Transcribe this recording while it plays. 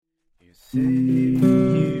say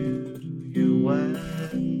you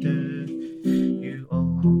wonder, you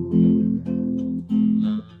all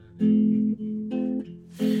lie.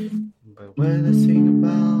 But when I think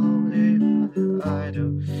about it, I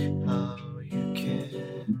don't how you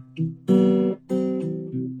can.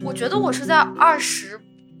 我觉得我是在27、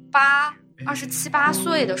28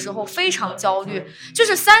岁的时候非常焦虑，就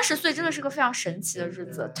是30岁真的是个非常神奇的日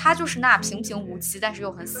子，它就是那平平无奇但是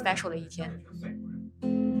又很 special 的一天。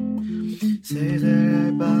Say that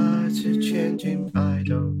I but to changing, I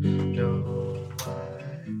don't know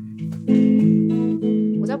why.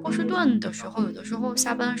 我在波士顿的时候，有的时候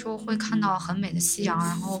下班的时候会看到很美的夕阳，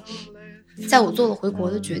然后在我做了回国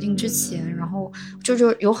的决定之前，然后就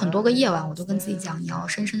是有很多个夜晚，我都跟自己讲，你要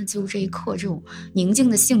深深的记住这一刻，这种宁静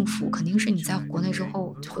的幸福，肯定是你在国内之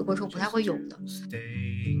后回国之后不太会有的。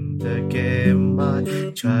Staying the game, I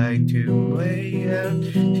try to wait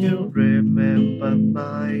to remember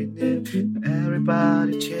my name.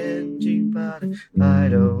 Everybody changing, but I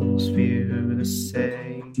don't feel the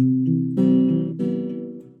same.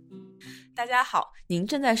 大家好，您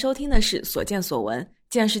正在收听的是所见所闻，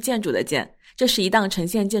见是建筑的见，这是一档呈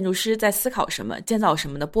现建筑师在思考什么、建造什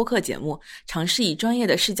么的播客节目，尝试以专业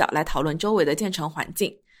的视角来讨论周围的建成环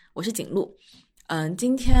境。我是景路。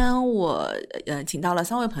今天我请到了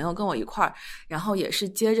3位朋友跟我一块儿，然后也是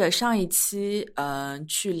接着上一期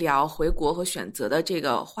去聊回国和选择的这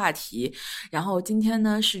个话题。然后今天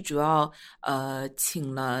呢是主要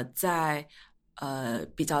请了在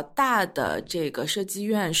比较大的这个设计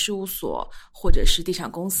院事务所或者是地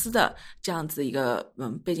产公司的这样子一个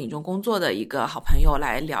背景中工作的一个好朋友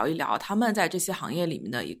来聊一聊他们在这些行业里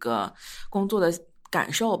面的一个工作的感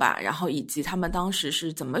受吧，然后以及他们当时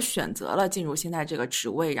是怎么选择了进入现在这个职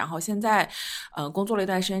位，然后现在工作了一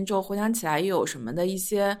段时间之后回想起来又有什么的一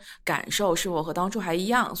些感受，是否和当初还一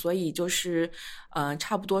样，所以就是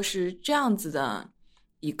差不多是这样子的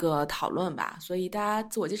一个讨论吧。所以大家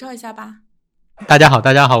自我介绍一下吧。大家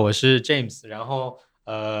好，我是 James， 然后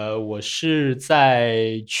我是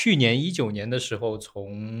在去年19年的时候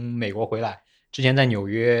从美国回来，之前在纽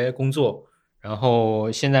约工作，然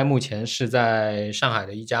后现在目前是在上海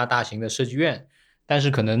的一家大型的设计院，但是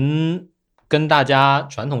可能跟大家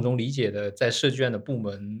传统中理解的在设计院的部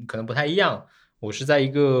门可能不太一样，我是在一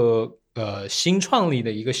个新创立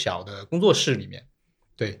的一个小的工作室里面，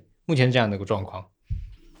对，目前是这样的一个状况。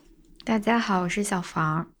大家好，我是小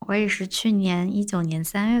房，我也是去年19年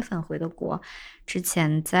3月份回的国，之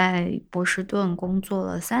前在波士顿工作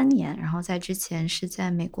了3年，然后在之前是在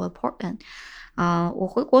美国 Portland。我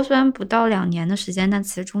回国虽然不到2年的时间，但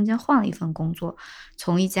其实中间换了一份工作，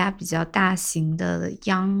从一家比较大型的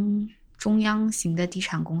中央型的地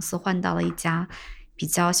产公司换到了一家比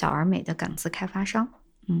较小而美的港资开发商。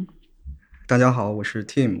大家好，我是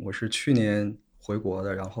Tim， 我是去年回国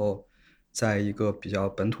的，然后在一个比较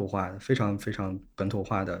本土化的非常非常本土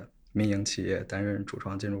化的民营企业担任主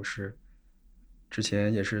创建筑师，之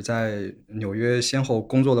前也是在纽约先后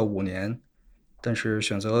工作了5年，但是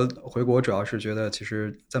选择回国主要是觉得其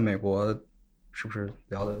实在美国是不是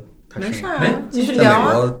聊的太深了？没事啊，继续聊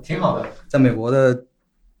啊，挺好的。在美国的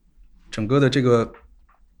整个的这个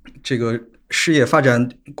事业发展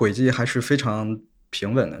轨迹还是非常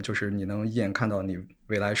平稳的，就是你能一眼看到你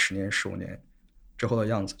未来10年15年之后的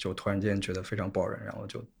样子，就突然间觉得非常 boring， 然后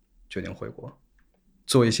就决定回国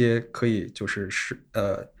做一些可以就是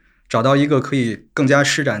找到一个可以更加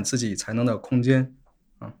施展自己才能的空间。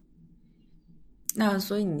那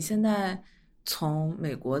所以你现在从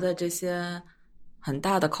美国的这些很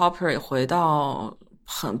大的 corporate 回到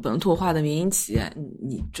很本土化的民营企业，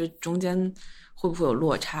你这中间会不会有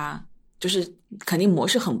落差？就是肯定模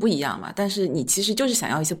式很不一样嘛，但是你其实就是想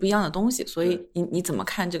要一些不一样的东西，所以你怎么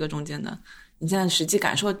看这个中间的？你现在实际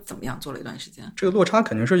感受怎么样？做了一段时间，这个落差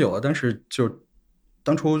肯定是有的，但是就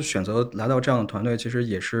当初选择来到这样的团队，其实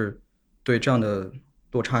也是对这样的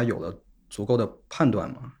落差有了足够的判断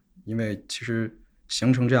嘛。因为其实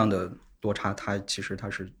形成这样的落差，它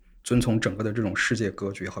是遵从整个的这种世界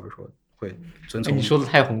格局，好比说会遵从。你说的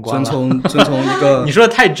太宏观了，遵从一个你说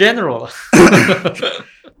的太 general 了。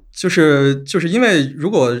就是因为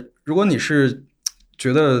如果你是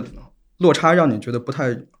觉得落差让你觉得不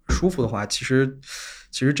太舒服的话，其实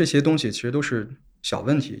这些东西其实都是小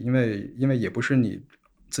问题，因为也不是你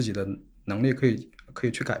自己的能力可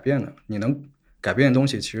以去改变的。你能改变的东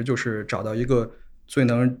西其实就是找到一个最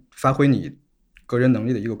能发挥你个人能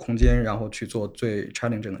力的一个空间，然后去做最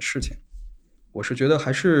challenging 的事情。我是觉得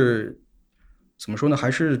还是怎么说呢，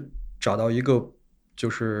还是找到一个就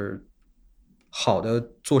是好的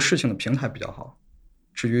做事情的平台比较好。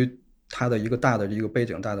至于它的一个大的一个背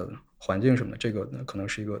景、大的环境什么的，这个可能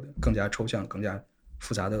是一个更加抽象、更加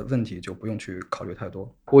复杂的问题，就不用去考虑太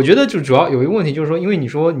多。我觉得就主要有一个问题就是说，因为你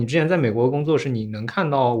说你之前在美国工作是你能看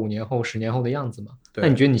到5年后、10年后的样子吗？那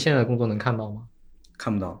你觉得你现在的工作能看到吗？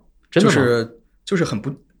看不到，真的吗？就是很不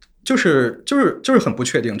很不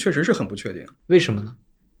确定，确实是很不确定。为什么呢？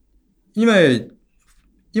因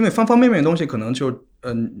为方方面面的东西可能就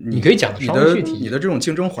你可以讲的稍微具体，你的这种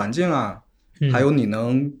竞争环境啊，还有你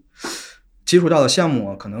能接触到的项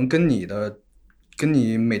目，可能跟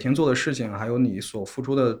你每天做的事情，还有你所付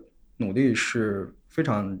出的努力是非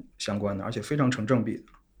常相关的，而且非常成正比的。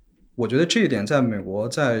我觉得这一点在美国、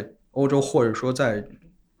在欧洲，或者说在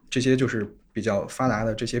这些就是比较发达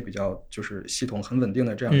的这些比较就是系统很稳定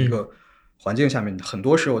的这样一个环境下面，很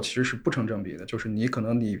多时候其实是不成正比的。就是你可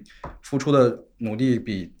能你付出的努力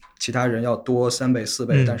比其他人要多3倍4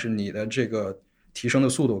倍，但是你的这个提升的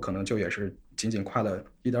速度可能就也是仅仅快了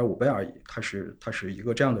1.5倍而已。它是一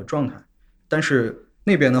个这样的状态。但是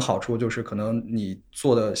那边的好处就是可能你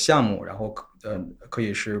做的项目，然后可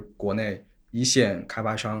以是国内一线开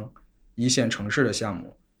发商、一线城市的项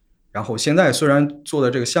目。然后现在虽然做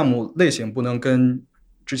的这个项目类型不能跟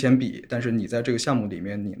之前比，但是你在这个项目里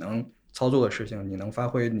面你能操作的事情，你能发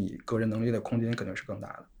挥你个人能力的空间肯定是更大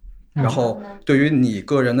的。然后对于你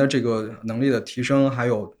个人的这个能力的提升，还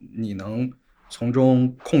有你能从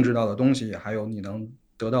中控制到的东西，还有你能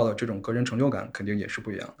得到的这种个人成就感，肯定也是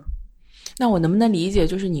不一样的。那我能不能理解，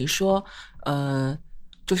就是你说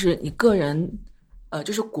就是你个人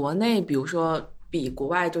就是国内比如说比国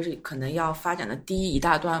外就是可能要发展的低一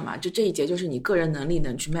大段嘛，就这一节就是你个人能力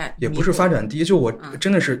能去卖，也不是发展低，就我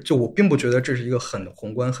真的是就我并不觉得这是一个很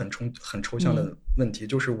宏观很抽象的问题，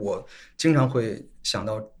就是我经常会想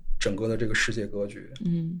到整个的这个世界格局，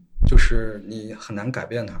就是你很难改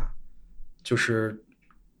变它，就是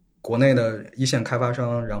国内的一线开发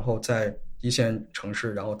商，然后在一线城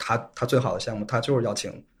市，然后他最好的项目，他就是要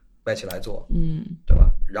请外企来做，对吧？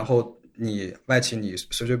然后你外企你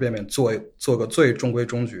随随便便做个最中规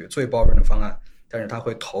中矩、最标准的方案，但是他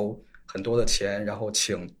会投很多的钱，然后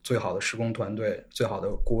请最好的施工团队、最好的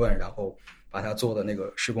顾问，然后把他做的那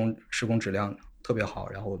个施工质量特别好，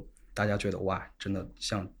然后大家觉得哇，真的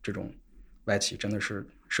像这种外企真的是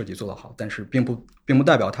设计做得好，但是并不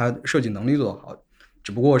代表他设计能力做得好，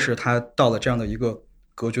只不过是他到了这样的一个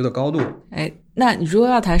格局的高度。哎，那你如果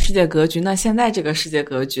要谈世界格局，那现在这个世界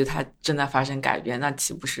格局它正在发生改变，那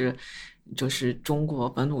岂不是就是中国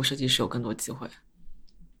本土设计师有更多机会？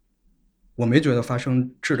我没觉得发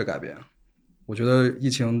生质的改变，我觉得疫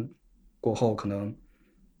情过后可能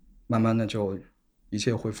慢慢的就一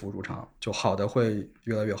切恢复如常，就好的会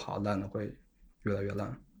越来越好，烂的会越来越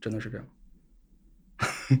烂，真的是这样。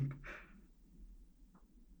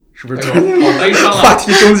是不是好悲伤啊？话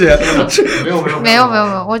题终结？没有，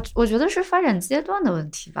我觉得是发展阶段的问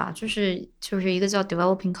题吧，就是一个叫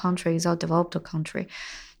developing country， 一个叫 developed country，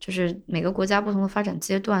 就是每个国家不同的发展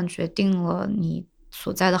阶段决定了你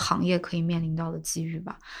所在的行业可以面临到的机遇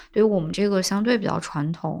吧。对于我们这个相对比较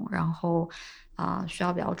传统，然后需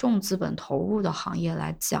要比较重资本投入的行业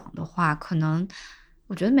来讲的话，可能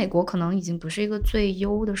我觉得美国可能已经不是一个最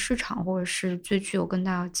优的市场，或者是最具有更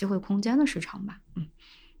大机会空间的市场吧。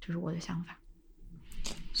这是我的想法。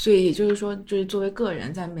所以也就是说，就是作为个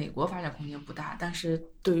人在美国发展空间不大，但是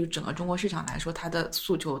对于整个中国市场来说，他的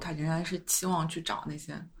诉求他仍然是期望去找那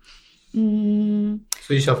些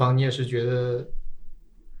所以小芳，你也是觉得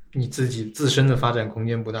你自己自身的发展空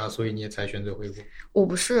间不大，所以你也才选择回国？我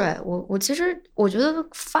不是我其实我觉得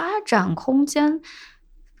发展空间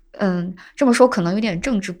这么说可能有点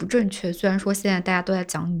政治不正确，虽然说现在大家都在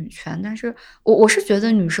讲女权，但是我是觉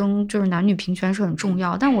得女生就是男女平权是很重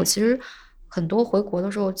要，但我其实很多回国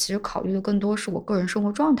的时候其实考虑的更多是我个人生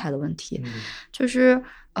活状态的问题，就是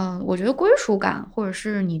我觉得归属感或者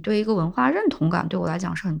是你对一个文化认同感对我来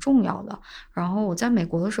讲是很重要的。然后我在美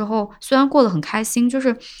国的时候虽然过得很开心，就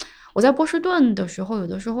是我在波士顿的时候，有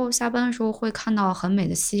的时候下班的时候会看到很美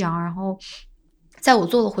的夕阳，然后在我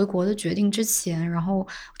做了回国的决定之前，然后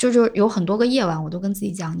就是有很多个夜晚我都跟自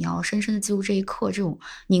己讲，你要深深的记录这一刻，这种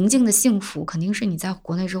宁静的幸福肯定是你在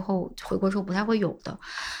国内之后回国之后不太会有的。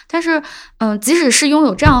但是即使是拥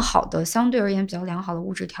有这样好的相对而言比较良好的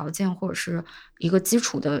物质条件，或者是一个基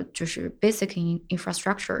础的就是 basic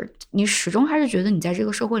infrastructure， 你始终还是觉得你在这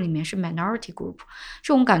个社会里面是 minority group，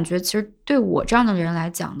 这种感觉其实对我这样的人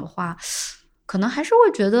来讲的话，可能还是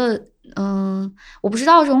会觉得我不知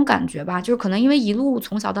道这种感觉吧，就是可能因为一路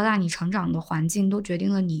从小到大你成长的环境都决定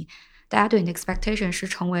了你，大家对你的 expectation 是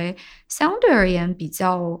成为相对而言比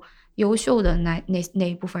较优秀的那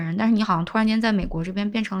一部分人，但是你好像突然间在美国这边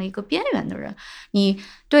变成了一个边缘的人，你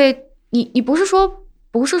不是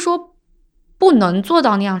说不能做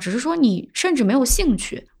到那样，只是说你甚至没有兴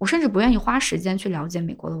趣，我甚至不愿意花时间去了解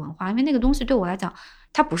美国的文化，因为那个东西对我来讲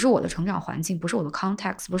它不是我的成长环境，不是我的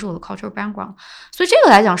context， 不是我的 cultural background， 所以这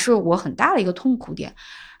个来讲是我很大的一个痛苦点。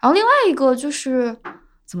然后另外一个就是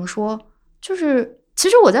怎么说，就是其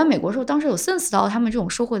实我在美国的时候当时有 sense 到他们这种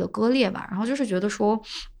社会的割裂吧，然后就是觉得说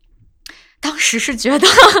当时是觉得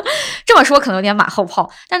这么说可能有点马后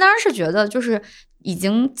炮，但当时是觉得就是已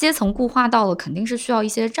经阶层固化到了肯定是需要一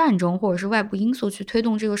些战争或者是外部因素去推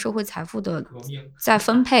动这个社会财富的再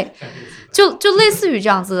分配，就类似于这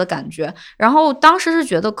样子的感觉。然后当时是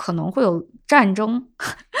觉得可能会有战争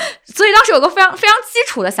所以当时有个非常非常基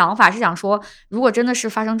础的想法是想说，如果真的是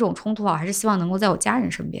发生这种冲突啊，还是希望能够在我家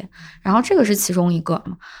人身边。然后这个是其中一个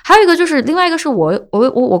嘛，还有一个就是另外一个是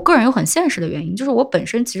我个人有很现实的原因，就是我本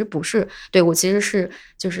身其实不是，对，我其实是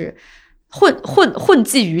就是混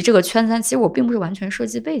迹于这个圈子，其实我并不是完全设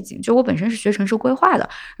计背景，就我本身是学城市规划的，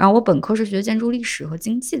然后我本科是学建筑历史和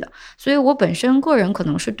经济的，所以我本身个人可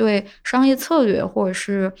能是对商业策略或者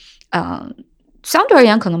是相对而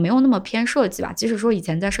言可能没有那么偏设计吧，即使说以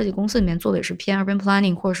前在设计公司里面做的也是偏 urban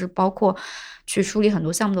planning， 或者是包括去梳理很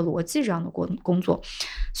多项目的逻辑这样的工作，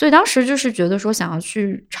所以当时就是觉得说想要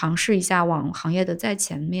去尝试一下往行业的再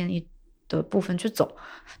前面的部分去走，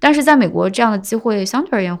但是在美国这样的机会相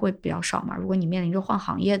对而言会比较少嘛，如果你面临着换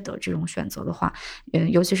行业的这种选择的话，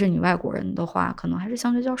尤其是你外国人的话可能还是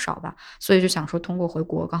相对较少吧，所以就想说通过回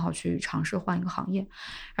国刚好去尝试换一个行业。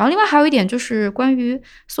然后另外还有一点就是关于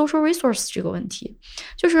social resource 这个问题，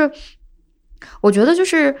就是我觉得就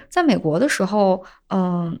是在美国的时候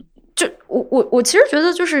就我其实觉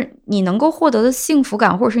得就是你能够获得的幸福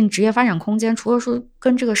感或者是你职业发展空间，除了说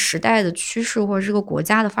跟这个时代的趋势或者这个国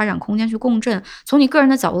家的发展空间去共振，从你个人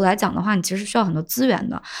的角度来讲的话，你其实需要很多资源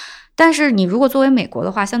的。但是你如果作为美国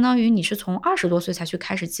的话，相当于你是从20多岁才去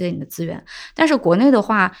开始积累你的资源，但是国内的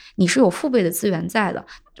话你是有父辈的资源在的。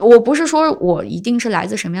我不是说我一定是来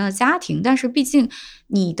自什么样的家庭，但是毕竟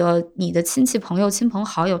你的亲戚朋友亲朋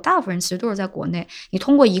好友大部分人其实都是在国内，你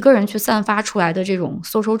通过一个人去散发出来的这种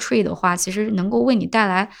social tree 的话，其实能够为你带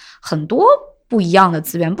来很多不一样的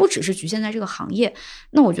资源，不只是局限在这个行业。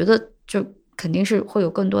那我觉得就肯定是会有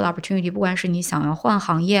更多的 opportunity， 不管是你想要换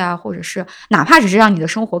行业啊，或者是哪怕只是让你的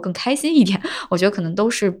生活更开心一点，我觉得可能都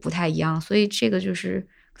是不太一样。所以这个就是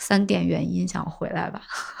3点原因想回来吧。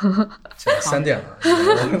3点了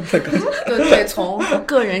对，从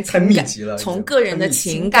个人情感太密集了，从个人的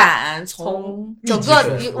情感，从整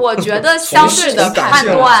个我觉得相对的判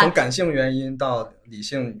断，从感性原因到理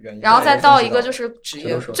性原因，然后再到一个就是职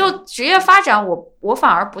业，就职业发展，我反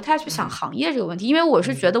而不太去想行业这个问题，因为我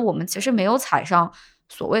是觉得我们其实没有踩上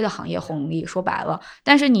所谓的行业红利，说白了，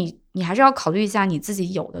但是你还是要考虑一下你自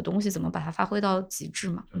己有的东西怎么把它发挥到极致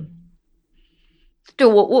嘛。对，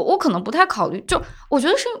我可能不太考虑，就我觉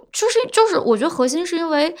得就是我觉得核心是因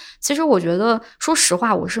为其实我觉得说实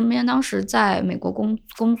话，我身边当时在美国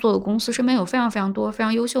工作的公司身边有非常非常多非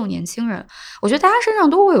常优秀的年轻人，我觉得大家身上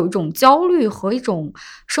都会有一种焦虑和一种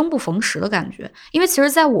生不逢时的感觉，因为其实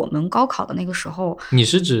在我们高考的那个时候，你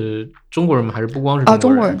是指中国人吗？还是不光是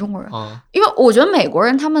中国人因为我觉得美国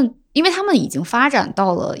人因为他们已经发展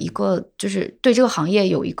到了一个就是对这个行业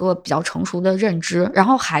有一个比较成熟的认知，然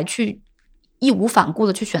后还去义无反顾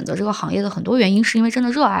的去选择这个行业的很多原因是因为真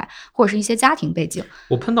的热爱，或者是一些家庭背景。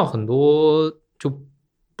我碰到很多就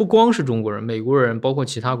不光是中国人，美国人包括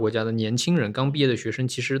其他国家的年轻人，刚毕业的学生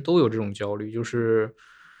其实都有这种焦虑，就是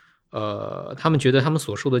他们觉得他们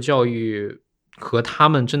所受的教育和他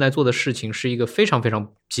们正在做的事情是一个非常非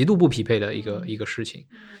常极度不匹配的一个事情，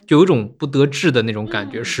就有一种不得志的那种感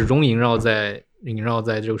觉，始终萦绕在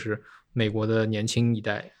就是美国的年轻一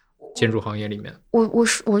代建筑行业里面。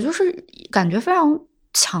我就是感觉非常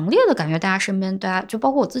强烈的感觉，大家身边大家就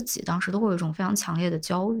包括我自己当时都会有一种非常强烈的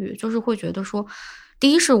焦虑，就是会觉得说，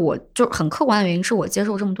第一是我就很客观的原因是我接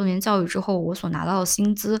受这么多年教育之后，我所拿到的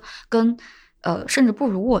薪资跟甚至不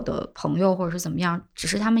如我的朋友或者是怎么样，只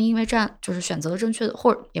是他们因为就是选择了正确的，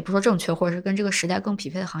或者也不说正确，或者是跟这个时代更匹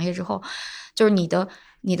配的行业之后，就是你的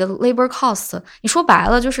labor cost， 你说白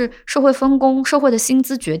了就是社会分工，社会的薪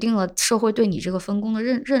资决定了社会对你这个分工的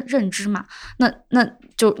认知嘛，那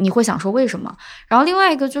就你会想说为什么？然后另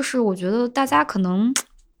外一个就是我觉得大家可能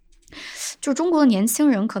就中国的年轻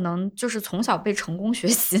人可能就是从小被成功学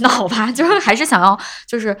洗脑吧，就是还是想要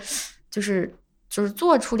就是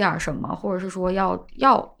做出点什么，或者是说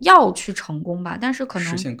要去成功吧，但是可能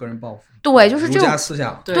实现个人抱负。对，就是这儒家思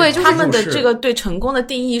想。对，就是他们的这个对成功的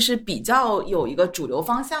定义是比较有一个主流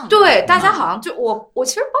方向的。对，大家好像就我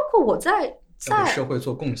其实包括我在给社会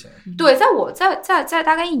做贡献。对，在我在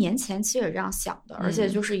大概1年前其实也这样想的，而且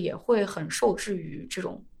就是也会很受制于这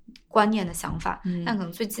种观念的想法，但可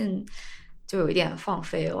能最近就有一点放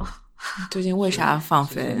飞了。最近为啥放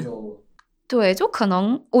飞？对，就可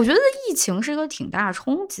能我觉得疫情是一个挺大的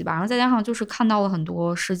冲击吧，然后再加上就是看到了很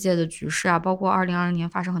多世界的局势啊，包括2020年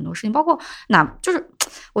发生很多事情，包括就是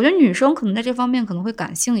我觉得女生可能在这方面可能会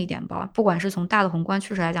感性一点吧，不管是从大的宏观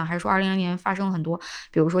趋势来讲，还是说2020年发生了很多，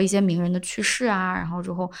比如说一些名人的去世啊，然后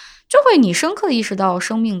之后就会你深刻的意识到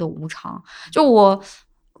生命的无常。就我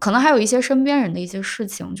可能还有一些身边人的一些事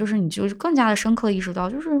情，就是你就更加的深刻的意识到，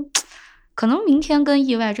就是可能明天跟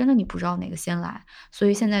意外真的你不知道哪个先来，所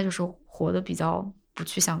以现在就是活得比较不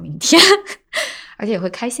去想明天，而且也会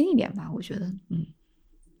开心一点吧，我觉得，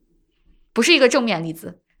不是一个正面例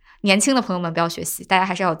子。年轻的朋友们不要学习，大家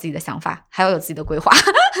还是要有自己的想法，还要有自己的规划。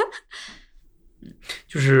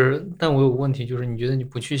就是，但我有个问题，就是你觉得你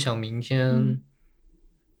不去想明天，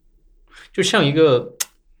就像一个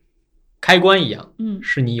开关一样，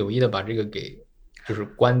是你有意的把这个给就是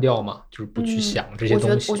关掉嘛，就是不去想这些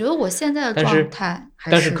东西。我觉得我现在的状态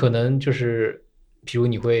但是可能就是，比如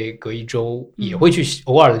你会隔一周也会去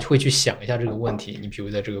偶尔的会去想一下这个问题。你比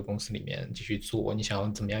如在这个公司里面继续做，你想要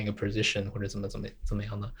怎么样一个 position 或者怎么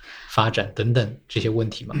样的发展等等这些问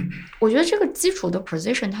题嘛。我觉得这个基础的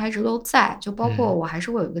position 它一直都在，就包括我还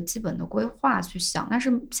是会有一个基本的规划去想，但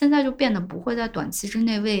是现在就变得不会在短期之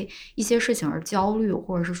内为一些事情而焦虑，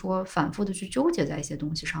或者是说反复的去纠结在一些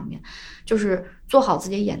东西上面，就是做好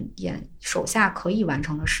自己手下可以完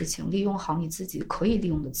成的事情，利用好你自己可以利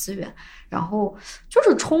用的资源，然后就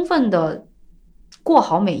是充分的过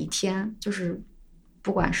好每一天，就是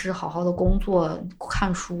不管是好好的工作、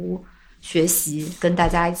看书、学习，跟大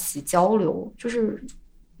家一起交流，就是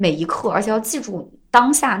每一刻，而且要记住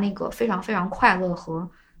当下那个非常非常快乐和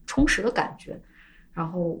充实的感觉。然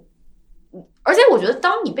后，而且我觉得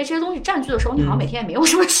当你被这些东西占据的时候，你好像每天也没有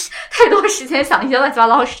什么太多时间想一些乱七八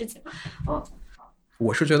糟的事情。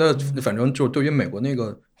我是觉得，反正就对于美国那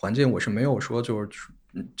个环境，我是没有说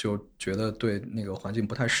就觉得对那个环境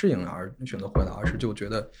不太适应而选择回来，而是就觉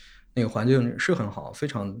得那个环境是很好，非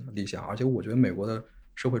常理想。而且我觉得美国的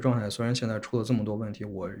社会状态虽然现在出了这么多问题，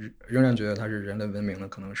我仍然觉得它是人类文明的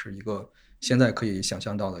可能是一个现在可以想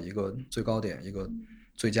象到的一个最高点，一个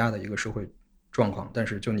最佳的一个社会状况。但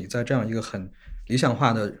是就你在这样一个很理想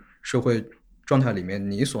化的社会状态里面，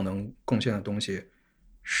你所能贡献的东西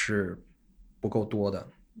是不够多的，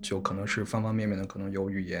就可能是方方面面的，可能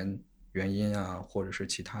有语言原因啊，或者是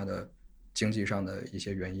其他的经济上的一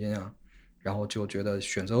些原因啊，然后就觉得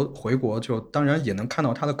选择回国，就当然也能看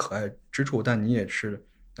到它的可爱之处，但你也是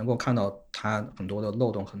能够看到它很多的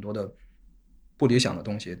漏洞，很多的不理想的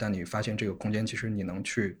东西，但你发现这个空间其实你能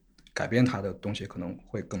去改变它的东西可能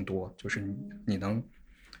会更多，就是你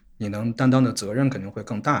能担当的责任肯定会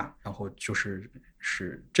更大，然后就是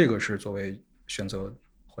这个是作为选择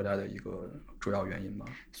回来的一个主要原因吧。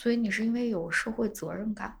所以你是因为有社会责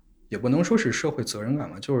任感？也不能说是社会责任感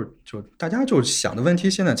嘛，就大家就想的问题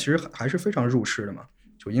现在其实还是非常入世的嘛，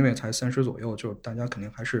就因为才30左右，就大家肯定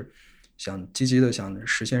还是想积极的想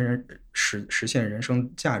实现人生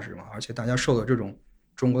价值嘛，而且大家受的这种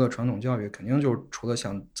中国的传统教育，肯定就除了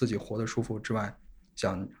想自己活得舒服之外，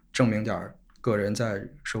想证明点个人在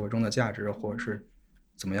社会中的价值，或者是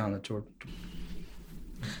怎么样的，就是。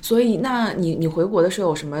所以，那你回国的时候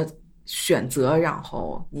有什么选择？然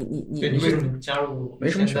后你为什么加入？没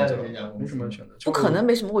什么选择，没什么选择，不可能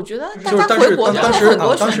没什么。我觉得大家回国当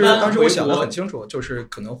时我想得很清楚，就是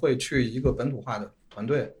可能会去一个本土化的团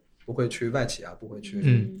队，不会去外企啊，不会去。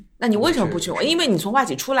那你为什么不去？因为你从外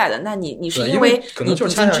企出来的，那你是因为可能就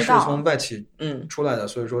恰恰是从外企出来的，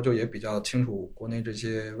所以说就也比较清楚国内这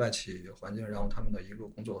些外企环境，然后他们的一个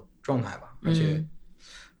工作状态吧，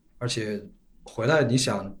而且回来你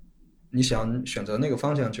想选择那个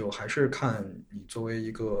方向，就还是看你作为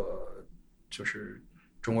一个就是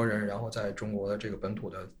中国人，然后在中国的这个本土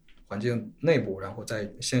的环境内部，然后在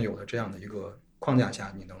现有的这样的一个框架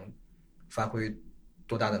下，你能发挥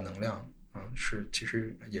多大的能量其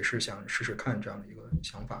实也是想试试看这样的一个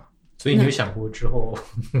想法。所以你有想过之后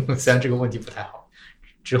虽然这个问题不太好，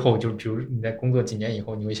之后就比如你在工作几年以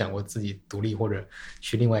后，你会想过自己独立或者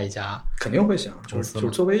去另外一家？肯定会想，就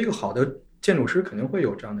作为一个好的建筑师肯定会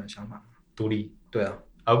有这样的想法，独立。对啊，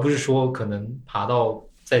而不是说可能爬到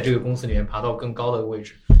在这个公司里面爬到更高的位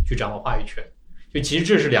置去掌握话语权，就其实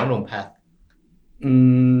这是两种 path。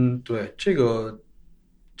对，这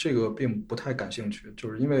个并不太感兴趣，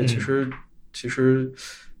就是因为其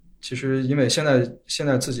实因为现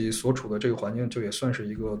在自己所处的这个环境，就也算是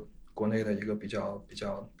一个国内的一个比较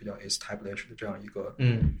established 的这样一个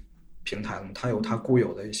平台了嘛，它有它固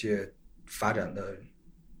有的一些发展的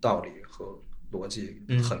道理和逻辑，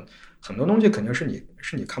很多东西肯定是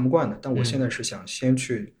你看不惯的，但我现在是想先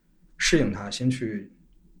去适应它，先去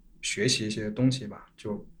学习一些东西吧。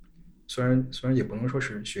就虽然也不能说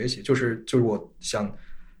是学习，就是我想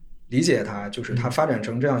理解它，就是它发展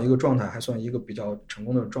成这样一个状态，还算一个比较成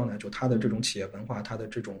功的状态。就它的这种企业文化，它的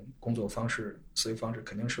这种工作方式、思维方式，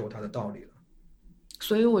肯定是有它的道理的。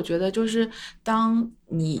所以我觉得就是当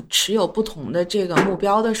你持有不同的这个目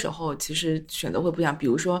标的时候，其实选择会不一样。比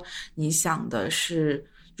如说你想的是，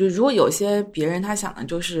就如果有些别人他想的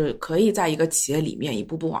就是可以在一个企业里面一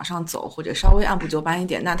步步往上走，或者稍微按部就班一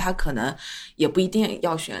点，那他可能也不一定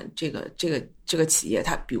要选这个企业。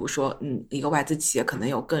他比如说一个外资企业可能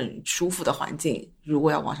有更舒服的环境，如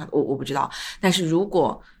果要往上我不知道。但是如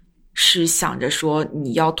果是想着说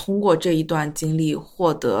你要通过这一段经历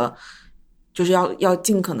获得，就是要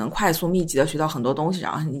尽可能快速密集的学到很多东西，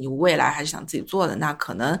然后你未来还是想自己做的，那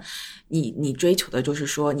可能你追求的就是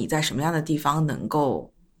说你在什么样的地方能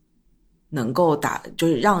够就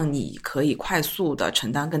是让你可以快速的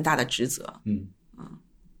承担更大的职责。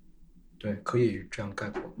对，可以这样概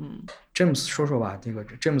括。James 说说吧，这个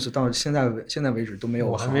James 到现在为止都没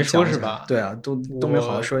有好好讲一下，我还没说是吧？对啊，都没有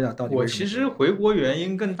好好说一下到底为什么。我其实回国原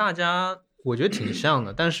因跟大家我觉得挺像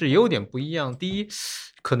的，但是也有点不一样。第一，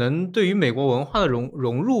可能对于美国文化的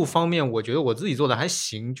融入方面，我觉得我自己做的还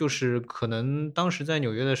行。就是可能当时在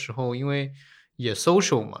纽约的时候，因为也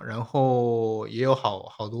social 嘛，然后也有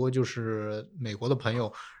好多就是美国的朋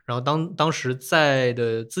友，然后当时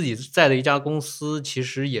自己在的一家公司，其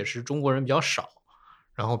实也是中国人比较少，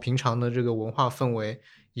然后平常的这个文化氛围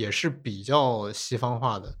也是比较西方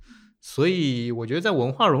化的。所以我觉得在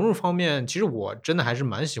文化融入方面，其实我真的还是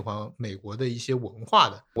蛮喜欢美国的一些文化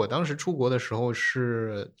的。我当时出国的时候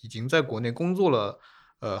是已经在国内工作了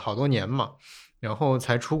好多年嘛，然后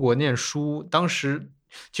才出国念书。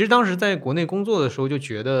其实当时在国内工作的时候就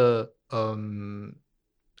觉得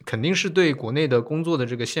肯定是对国内的工作的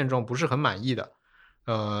这个现状不是很满意的。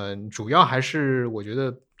主要还是我觉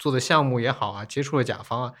得做的项目也好啊，接触了甲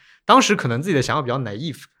方啊，当时可能自己的想法比较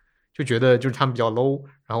naive，就觉得就是他们比较 low，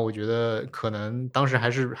 然后我觉得可能当时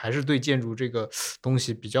还是对建筑这个东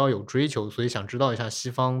西比较有追求，所以想知道一下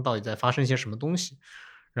西方到底在发生些什么东西，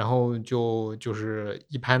然后就是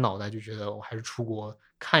一拍脑袋就觉得我还是出国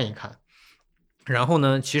看一看。然后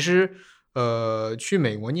呢，其实去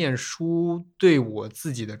美国念书对我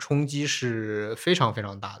自己的冲击是非常非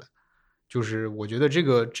常大的。就是我觉得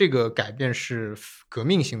这个改变是革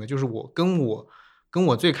命性的，就是我跟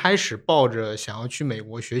我最开始抱着想要去美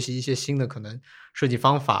国学习一些新的可能设计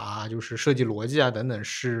方法啊，就是设计逻辑啊等等，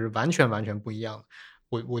是完全不一样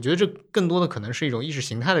的。我觉得这更多的可能是一种意识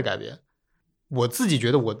形态的改变。我自己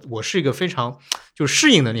觉得我是一个非常就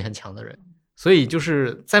适应能力很强的人，所以就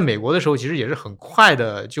是在美国的时候，其实也是很快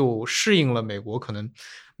的就适应了美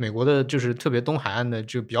国的就是特别东海岸的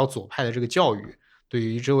就比较左派的这个教育，对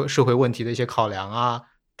于这个社会问题的一些考量啊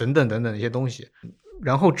等等的一些东西。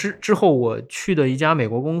然后之后我去的一家美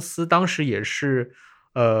国公司，当时也是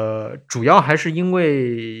主要还是因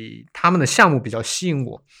为他们的项目比较吸引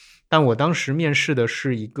我，但我当时面试的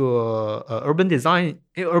是一个urban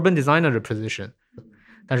designer 的 position，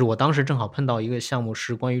 但是我当时正好碰到一个项目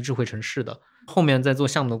是关于智慧城市的。后面在做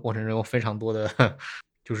项目的过程中有非常多的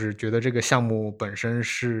就是觉得这个项目本身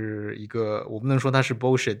是一个，我不能说它是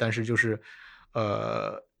bullshit， 但是就是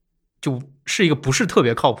就是一个不是特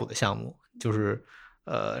别靠谱的项目，就是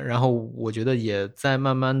然后我觉得也在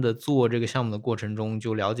慢慢的做这个项目的过程中，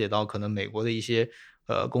就了解到可能美国的一些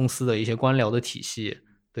公司的一些官僚的体系，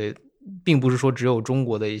对，并不是说只有中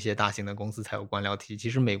国的一些大型的公司才有官僚体系，其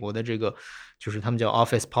实美国的这个就是他们叫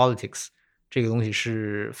office politics， 这个东西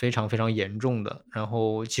是非常非常严重的。然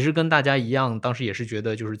后其实跟大家一样，当时也是觉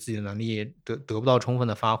得就是自己的能力得不到充分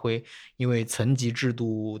的发挥，因为层级制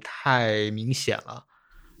度太明显了。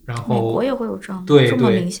然后美国也会有这样对这么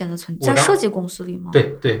明显的存在，在设计公司里吗？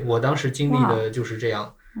对，我当时经历的就是这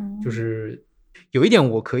样。就是有一点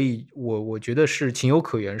我觉得是情有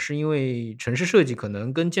可原，是因为城市设计可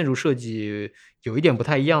能跟建筑设计有一点不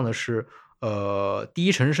太一样的是，第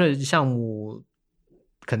一，城市设计项目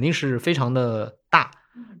肯定是非常的大，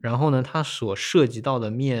然后呢，它所涉及到的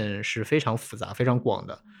面是非常复杂、非常广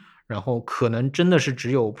的，然后可能真的是只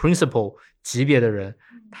有 principal 级别的人，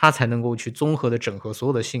他才能够去综合的整合所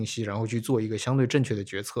有的信息，然后去做一个相对正确的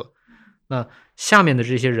决策。那下面的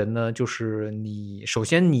这些人呢，就是首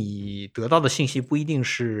先你得到的信息不一定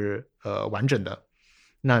是完整的，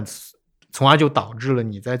那从而就导致了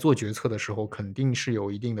你在做决策的时候肯定是有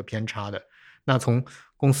一定的偏差的。那从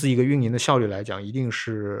公司一个运营的效率来讲，一定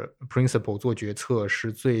是 principal 做决策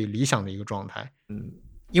是最理想的一个状态。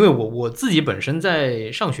因为我自己本身在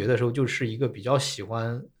上学的时候就是一个比较喜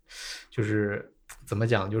欢，就是怎么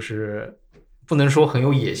讲，就是不能说很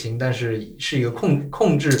有野心，但是是一个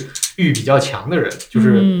控制欲比较强的人，就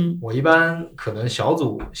是我一般可能小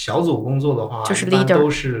组工作的话，就是一般 leader 都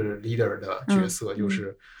是 leader 的角色，就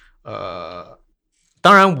是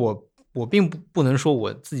当然我并不能说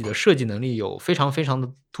我自己的设计能力有非常非常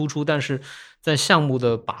的突出，但是在项目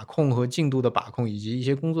的把控和进度的把控以及一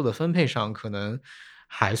些工作的分配上，可能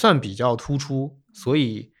还算比较突出，所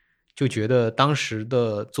以就觉得当时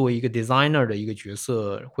的作为一个 designer 的一个角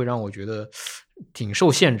色，会让我觉得挺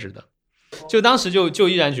受限制的。就当时就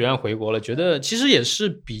毅然决然回国了，觉得其实也是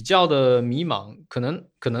比较的迷茫，可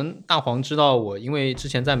能大黄知道我，因为之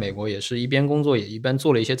前在美国也是一边工作也一边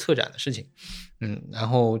做了一些策展的事情，然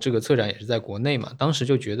后这个策展也是在国内嘛，当时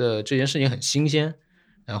就觉得这件事情很新鲜，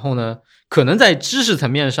然后呢，可能在知识层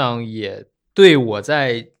面上也对我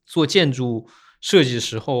在做建筑设计的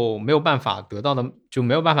时候没有办法得到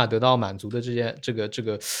满足的这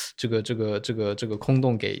个空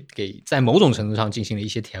洞给在某种程度上进行了一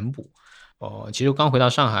些填补。其实刚回到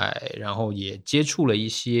上海，然后也接触了一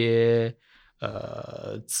些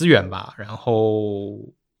资源吧，然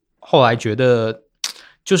后后来觉得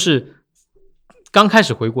就是刚开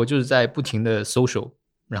始回国就是在不停的 social，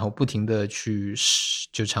 然后不停的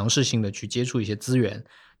就尝试性的去接触一些资源，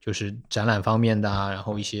就是展览方面的啊，然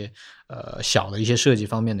后一些小的一些设计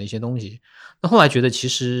方面的一些东西。那后来觉得其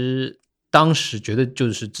实当时觉得就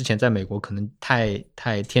是之前在美国可能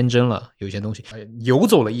太天真了，有些东西游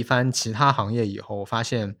走了一番其他行业以后，发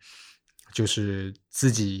现就是自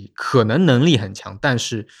己可能能力很强，但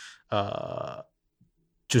是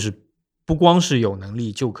就是不光是有能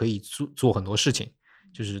力就可以做很多事情，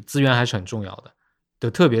就是资源还是很重要的，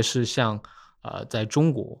特别是像在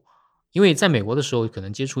中国，因为在美国的时候可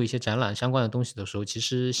能接触一些展览相关的东西的时候，其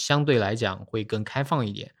实相对来讲会更开放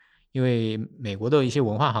一点，因为美国的一些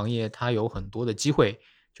文化行业它有很多的机会，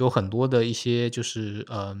就有很多的一些就是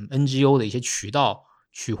NGO 的一些渠道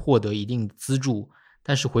去获得一定资助，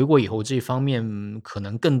但是回国以后这方面可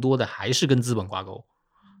能更多的还是跟资本挂钩，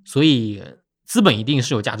所以资本一定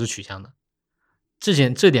是有价值取向的。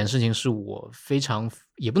这点事情是我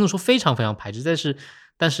也不能说非常非常排斥，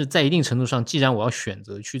但是在一定程度上，既然我要选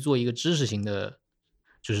择去做一个知识型的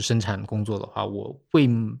就是生产工作的话，我会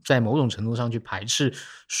在某种程度上去排斥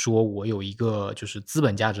说我有一个就是资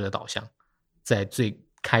本价值的导向，在最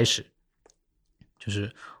开始，就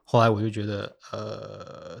是后来我就觉得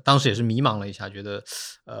当时也是迷茫了一下，觉得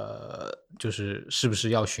就是是不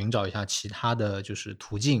是要寻找一下其他的就是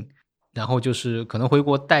途径，然后就是可能回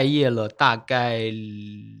国待业了大概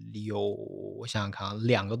我想想看啊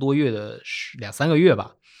，2个多月的2-3个月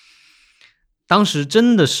吧。当时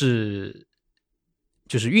真的是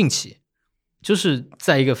就是运气，就是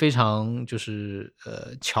在一个非常就是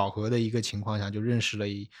巧合的一个情况下，就认识了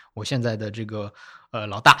我现在的这个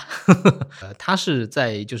老大，他是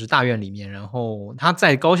在就是大院里面，然后他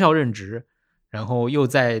在高校任职，然后又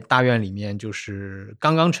在大院里面就是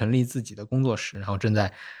刚刚成立自己的工作室，然后正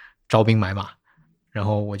在招兵买马，然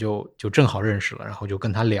后我就正好认识了，然后就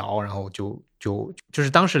跟他聊，然后就是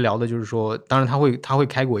当时聊的就是说，当然他会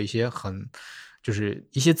开过一些就是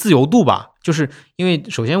一些自由度吧，就是因为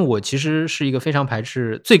首先我其实是一个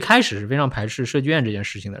最开始是非常排斥设计院这件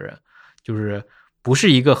事情的人，就是不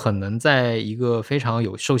是一个很能在一个非常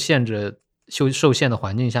有受限的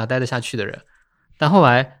环境下待得下去的人，但后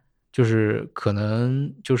来就是可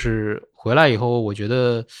能就是回来以后，我觉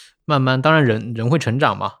得慢慢，当然人会成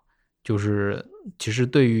长嘛，就是其实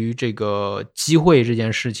对于这个机会这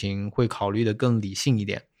件事情会考虑的更理性一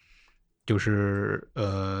点，就是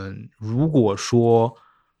如果说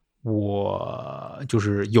我就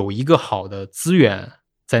是有一个好的资源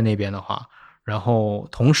在那边的话，然后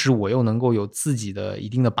同时我又能够有自己的一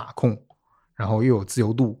定的把控，然后又有自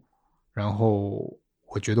由度，然后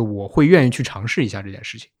我觉得我会愿意去尝试一下这件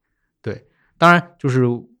事情。对，当然就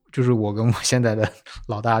是我跟我现在的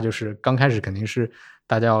老大，就是刚开始肯定是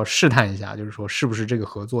大家要试探一下，就是说是不是这个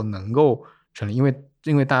合作能够成立，因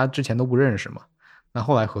为大家之前都不认识嘛。那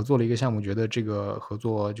后来合作了一个项目，觉得这个合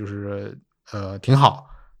作就是挺好，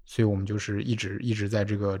所以我们就是一直在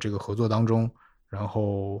这个合作当中。然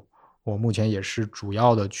后我目前也是主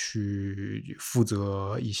要的去负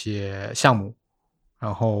责一些项目，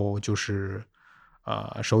然后就是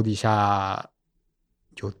手底下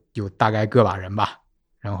有大概个把人吧，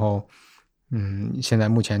然后现在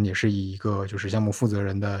目前也是以一个就是项目负责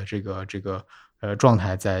人的这个状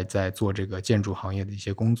态在做这个建筑行业的一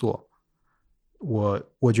些工作。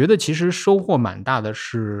我觉得其实收获蛮大的，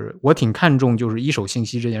是我挺看重就是一手信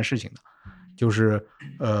息这件事情的，就是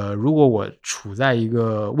如果我处在一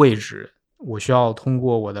个位置，我需要通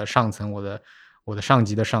过我的上层，我的上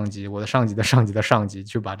级的上级，我的上级的上级的上级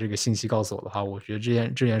去把这个信息告诉我的话，我觉得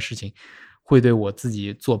这件事情会对我自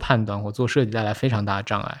己做判断或做设计带来非常大的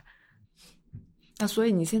障碍。那所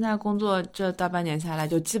以你现在工作这大半年下来，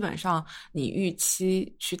就基本上你预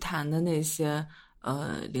期去谈的那些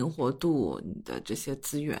灵活度，你的这些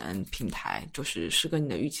资源平台，是跟你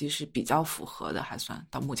的预期是比较符合的，还算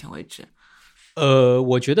到目前为止。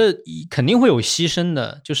我觉得肯定会有牺牲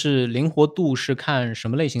的，就是灵活度是看什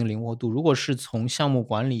么类型的灵活度。如果是从项目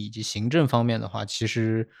管理以及行政方面的话，其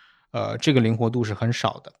实这个灵活度是很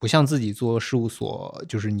少的，不像自己做事务所，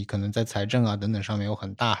就是你可能在财政啊等等上面有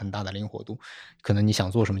很大很大的灵活度，可能你想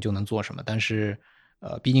做什么就能做什么。但是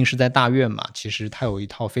毕竟是在大院嘛，其实它有一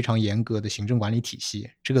套非常严格的行政管理体系，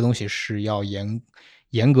这个东西是要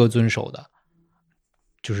严格遵守的。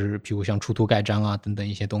就是比如像出图盖章啊等等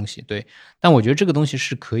一些东西，对。但我觉得这个东西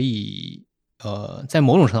是可以在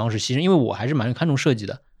某种程度上是牺牲，因为我还是蛮看重设计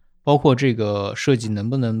的，包括这个设计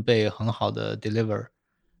能不能被很好的 deliver。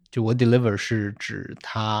就我 deliver 是指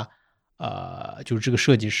它就是这个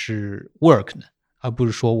设计是 work 的，而不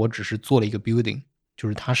是说我只是做了一个 building， 就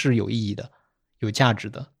是它是有意义的有价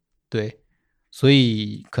值的，对。所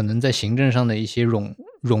以可能在行政上的一些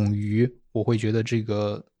冗余，我会觉得这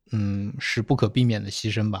个是不可避免的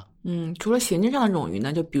牺牲吧。除了行政上的冗余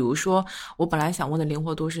呢，就比如说我本来想问的灵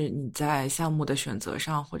活度是你在项目的选择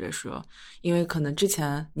上，或者说因为可能之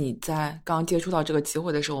前你在刚接触到这个机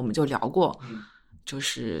会的时候我们就聊过，就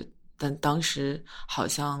是但当时好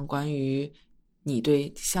像关于你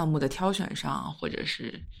对项目的挑选上，或者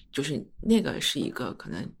是就是那个是一个可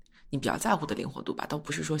能你比较在乎的灵活度吧，倒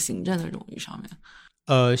不是说行政的冗余上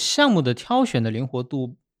面。项目的挑选的灵活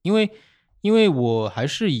度，因为我还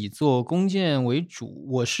是以做公建为主，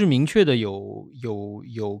我是明确的有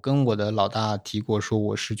跟我的老大提过，说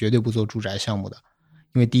我是绝对不做住宅项目的。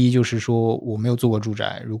因为第一就是说我没有做过住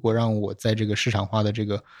宅，如果让我在这个市场化的这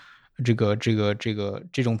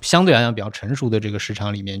种相对来讲比较成熟的这个市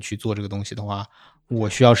场里面去做这个东西的话，我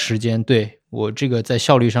需要时间，对，我这个在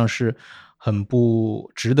效率上是很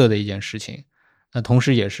不值得的一件事情。那同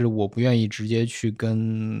时也是我不愿意直接去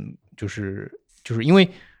跟就是因为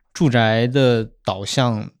住宅的导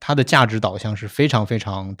向，它的价值导向是非常非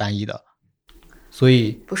常单一的，所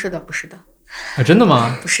以不是的真的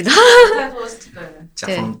吗？不是的，甲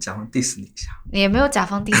方 diss 你一下，也没有甲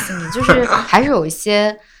方 diss 你，就是还是有一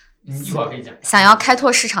些一会儿可以讲想要开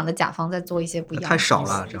拓市场的甲方在做一些不一样的太少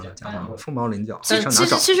了，这样甲方凤毛麟角。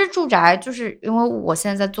其实住宅就是因为我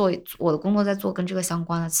现在在做我的工作，在做跟这个相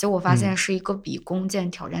关的，其实我发现是一个比公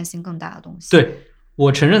建挑战性更大的东西。对，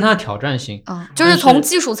我承认它的挑战性，就是从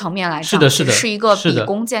技术层面来讲，是一个比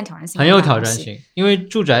公建挑战性很有挑战性。因为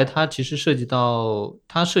住宅它其实涉及到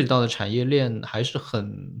的产业链还是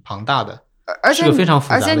很庞大的，是个非常复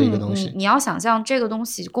杂的一个东西。你要想象这个东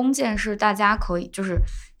西，公建是大家可以就是。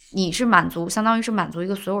你是相当于是满足一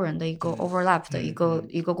个所有人的一个 overlap 的一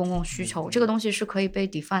个公共需求，这个东西是可以被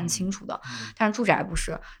define 清楚的。但是住宅不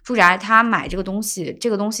是，住宅他买这个东西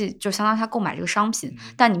就相当于他购买这个商品，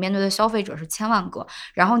但你面对的消费者是千万个，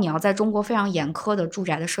然后你要在中国非常严苛的住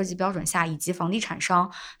宅的设计标准下，以及房地产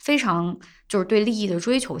商非常就是对利益的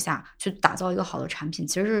追求下去打造一个好的产品，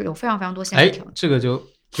其实是有非常非常多限制条件。这个就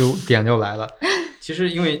点就来了。其实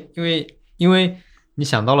因为你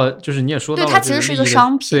想到了，就是你也说到了，对，它其实是一个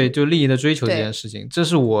商品，对，就利益的追求这件事情，这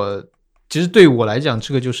是其实对我来讲，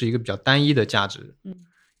这个就是一个比较单一的价值，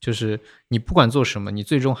就是你不管做什么，你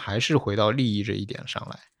最终还是回到利益这一点上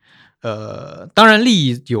来。当然利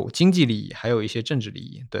益有经济利益，还有一些政治利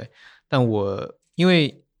益，对，但因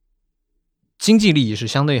为经济利益是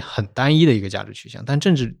相对很单一的一个价值取向，但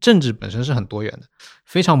政治本身是很多元的，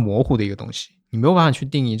非常模糊的一个东西，你没有办法去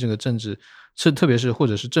定义这个政治。特别是或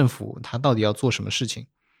者是政府它到底要做什么事情，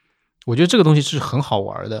我觉得这个东西是很好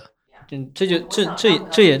玩的。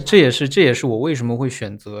这也是我为什么会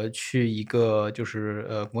选择去一个就是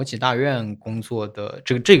国企大院工作的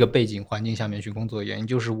这个背景环境下面去工作的原因，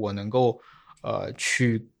就是我能够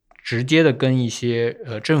去直接的跟一些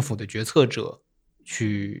政府的决策者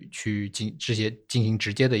去进行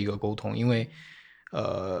直接的一个沟通。因为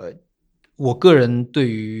我个人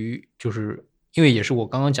对于就是因为也是我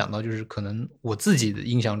刚刚讲到，就是可能我自己的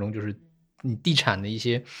印象中，就是你地产的一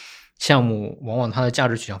些项目往往它的价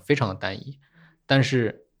值取向非常的单一，但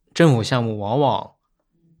是政府项目往往，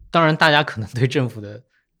当然大家可能对政府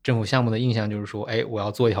项目的印象就是说，哎，我要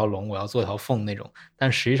做一条龙，我要做一条凤那种，但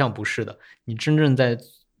实际上不是的。你真正在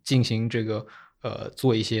进行这个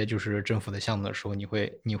做一些就是政府的项目的时候，你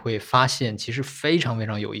会发现其实非常非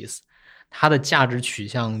常有意思，它的价值取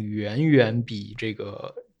向远远比这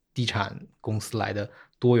个地产公司来的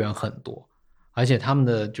多元很多，而且他们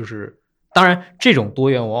的就是当然这种多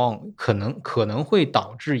元往往可能会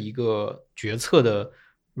导致一个决策的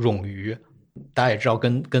冗余。大家也知道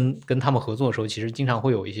跟他们合作的时候其实经常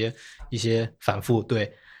会有一些反复，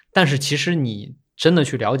对，但是其实你真的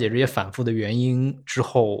去了解这些反复的原因之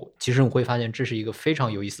后，其实你会发现这是一个非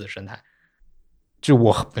常有意思的生态。就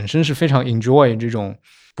我本身是非常 enjoy 这种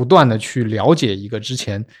不断的去了解一个之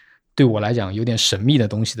前对我来讲有点神秘的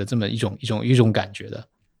东西的这么一种感觉的，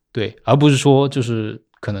对，而不是说就是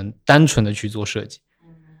可能单纯的去做设计。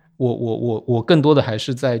我更多的还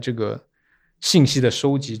是在这个信息的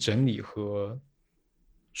收集、整理和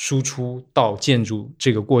输出到建筑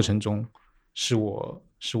这个过程中，是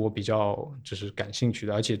我比较就是感兴趣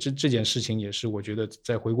的，而且这件事情也是我觉得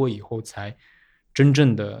在回国以后才真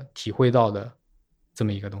正的体会到的这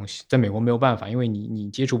么一个东西。在美国没有办法，因为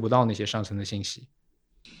你接触不到那些上层的信息。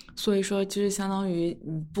所以说就是相当于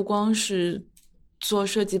你不光是做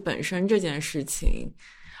设计本身这件事情，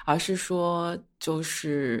而是说就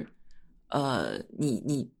是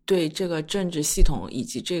你对这个政治系统以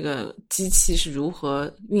及这个机器是如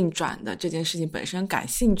何运转的这件事情本身感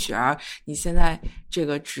兴趣，而你现在这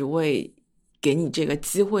个职位给你这个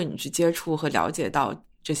机会，你去接触和了解到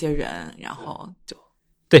这些人，然后就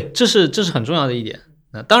对，这是很重要的一点。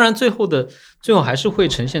那当然最后还是会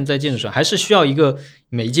呈现在建筑上，还是需要一个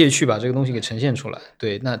媒介去把这个东西给呈现出来。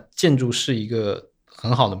对，那建筑是一个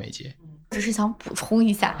很好的媒介。只是想补充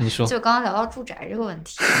一下，你说，就刚刚聊到住宅这个问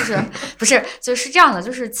题，就是不是就是这样的，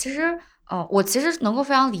就是其实我其实能够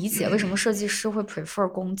非常理解为什么设计师会 prefer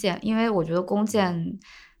工件，因为我觉得工件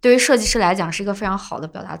对于设计师来讲是一个非常好的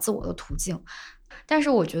表达自我的途径。但是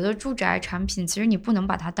我觉得住宅产品其实你不能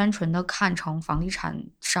把它单纯的看成房地产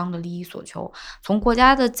商的利益所求，从国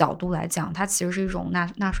家的角度来讲，它其实是一种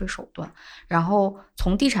纳税手段，然后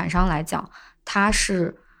从地产商来讲，它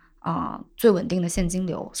是最稳定的现金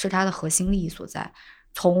流，是它的核心利益所在。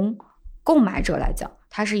从购买者来讲，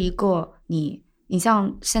它是一个你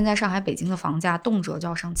像现在上海北京的房价动辄就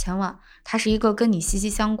要上千万，它是一个跟你息息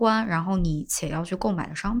相关，然后你且要去购买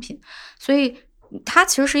的商品，所以它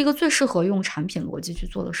其实是一个最适合用产品逻辑去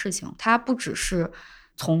做的事情。它不只是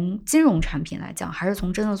从金融产品来讲，还是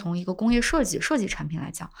真的从一个工业设计产品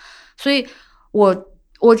来讲。所以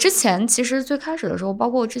我之前其实最开始的时候，包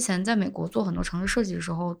括之前在美国做很多城市设计的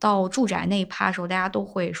时候，到住宅那一趴的时候，大家都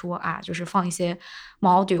会说就是放一些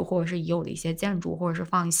model 或者是已有的一些建筑，或者是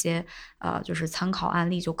放一些就是参考案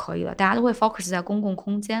例就可以了。大家都会 focus 在公共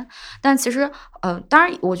空间，但其实当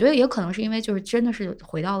然我觉得也可能是因为就是真的是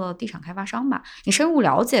回到了地产开发商吧。你深入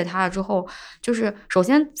了解它了之后，就是首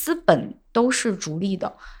先资本都是逐利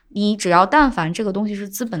的，你只要但凡这个东西是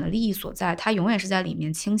资本的利益所在，它永远是在里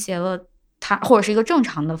面倾斜了。它或者是一个正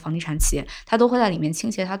常的房地产企业，它都会在里面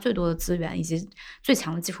倾斜它最多的资源以及最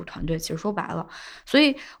强的技术团队。其实说白了，所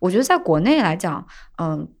以我觉得在国内来讲，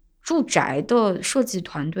住宅的设计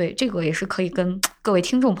团队，这个也是可以跟各位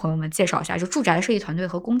听众朋友们介绍一下。就住宅的设计团队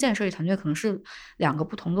和公建设计团队可能是两个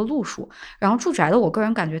不同的路数。然后住宅的，我个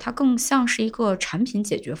人感觉它更像是一个产品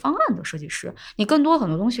解决方案的设计师，你更多很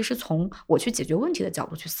多东西是从我去解决问题的角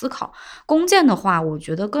度去思考。公建的话，我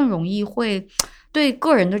觉得更容易会对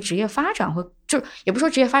个人的职业发展会，就也不说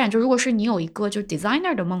职业发展，就如果是你有一个就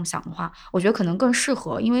designer 的梦想的话，我觉得可能更适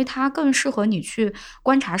合，因为它更适合你去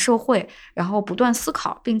观察社会，然后不断思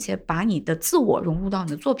考，并且把你的自我融入到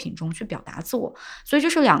你的作品中去表达自我。所以这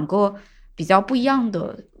是两个比较不一样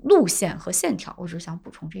的路线和线条，我只是想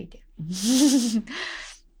补充这一点。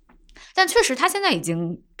但确实它现在已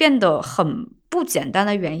经变得很不简单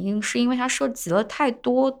的原因，是因为它涉及了太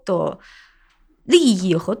多的利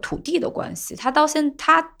益和土地的关系。它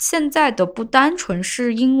现在的不单纯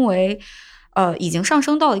是因为已经上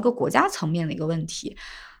升到了一个国家层面的一个问题。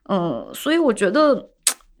所以我觉得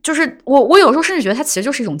就是我有时候甚至觉得它其实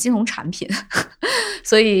就是一种金融产品。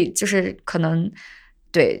所以就是可能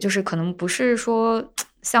对，就是可能不是说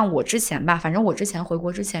像我之前吧，反正我之前回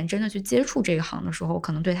国之前真的去接触这一行的时候，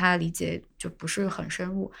可能对它的理解就不是很深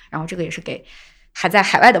入。然后这个也是给还在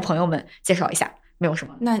海外的朋友们介绍一下，没有什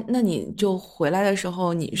么。那你就回来的时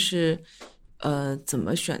候，你是怎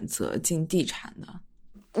么选择进地产的？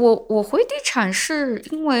我回地产是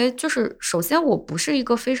因为就是首先我不是一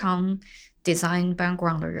个非常design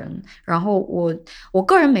background 的人，然后我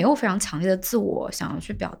个人没有非常强烈的自我想要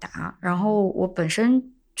去表达，然后我本身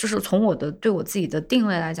就是从对我自己的定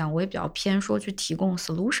位来讲，我也比较偏说去提供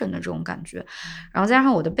solution 的这种感觉。然后再加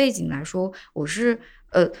上我的背景来说，我是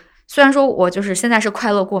虽然说我就是现在是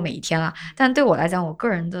快乐过每一天了，但对我来讲，我个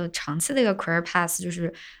人的长期的一个 career path 就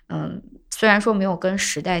是虽然说没有跟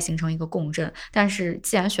时代形成一个共振，但是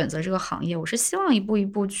既然选择这个行业，我是希望一步一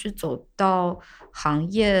步去走到行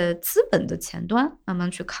业资本的前端，慢慢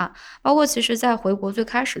去看。包括其实在回国最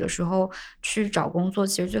开始的时候去找工作，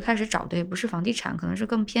其实最开始找的也不是房地产，可能是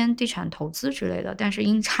更偏地产投资之类的，但是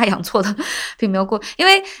阴差阳错的并没有过。因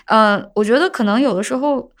为我觉得可能有的时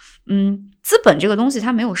候资本这个东西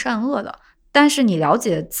它没有善恶的，但是你了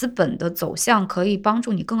解资本的走向，可以帮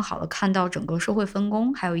助你更好的看到整个社会分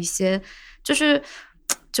工，还有一些就是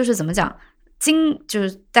怎么讲，就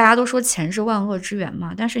是大家都说钱是万恶之源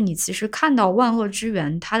嘛，但是你其实看到万恶之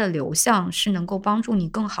源它的流向是能够帮助你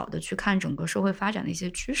更好的去看整个社会发展的一些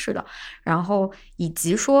趋势的，然后以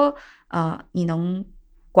及说你能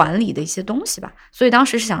管理的一些东西吧。所以当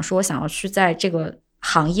时是想说想要去在这个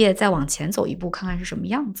行业再往前走一步，看看是什么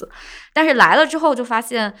样子。但是来了之后就发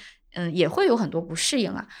现也会有很多不适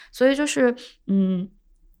应啊。所以就是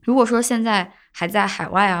如果说现在还在海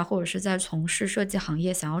外啊，或者是在从事设计行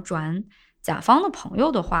业想要转甲方的朋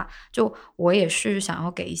友的话，就我也是想要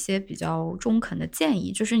给一些比较中肯的建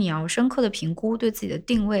议，就是你要深刻的评估对自己的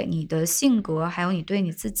定位，你的性格，还有你对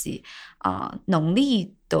你自己能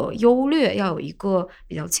力的优劣要有一个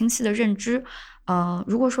比较清晰的认知。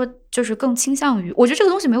如果说就是更倾向于，我觉得这个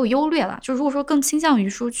东西没有优劣了，就如果说更倾向于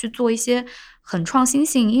说去做一些很创新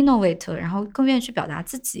性 innovate， 然后更愿意去表达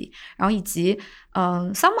自己，然后以及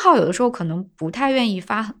somehow 有的时候可能不太愿意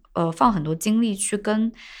放很多精力去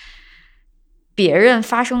跟别人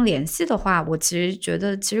发生联系的话，我其实觉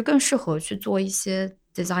得其实更适合去做一些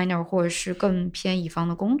designer 或者是更偏乙方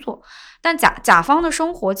的工作。但甲方的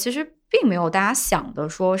生活其实并没有大家想的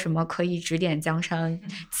说什么可以指点江山、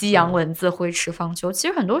激扬文字、挥斥方遒。其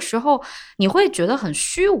实很多时候你会觉得很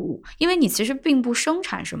虚无，因为你其实并不生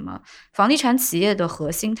产什么。房地产企业的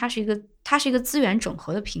核心，它是一个资源整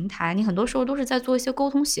合的平台，你很多时候都是在做一些沟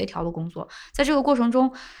通协调的工作。在这个过程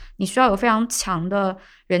中，你需要有非常强的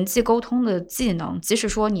人际沟通的技能，即使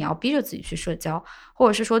说你要逼着自己去社交，或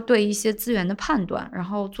者是说对一些资源的判断，然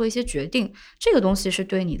后做一些决定，这个东西是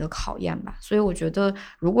对你的考验吧。所以我觉得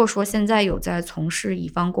如果说现在有在从事乙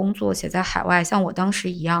方工作且在海外像我当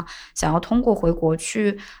时一样想要通过回国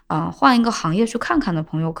去换一个行业去看看的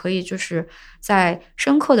朋友，可以就是再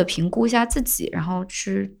深刻的评估一下自己，然后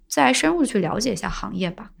去再深入去了解一下行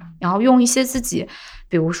业吧，然后用一些自己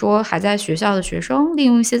比如说还在学校的学生利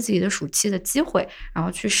用一些自己的暑期的机会，然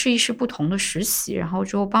后去试一试不同的实习，然后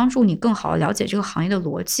之后帮助你更好的了解这个行业的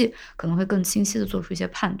逻辑，可能会更清晰的做出一些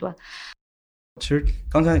判断。其实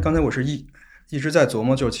刚才我是一直在琢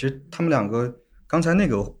磨，就其实他们两个刚才那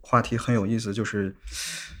个话题很有意思，就是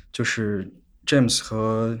James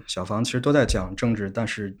和小房其实都在讲政治，但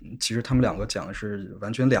是其实他们两个讲的是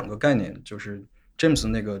完全两个概念。就是 James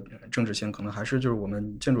那个政治性可能还是就是我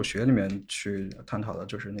们建筑学里面去探讨的，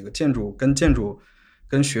就是那个建筑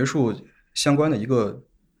跟学术相关的一个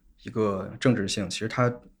政治性。其实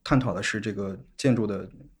他探讨的是这个建筑的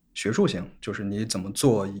学术性，就是你怎么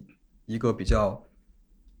做一个比较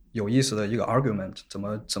有意思的一个 argument，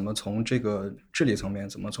 怎么从这个智力层面，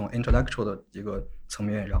怎么从 intellectual 的一个层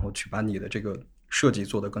面，然后去把你的这个设计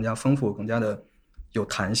做得更加丰富，更加的有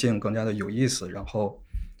弹性，更加的有意思。然后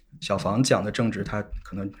小房讲的政治，它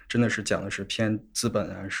可能真的是讲的是偏资本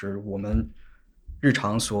啊，是我们日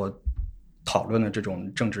常所讨论的这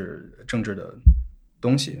种政治的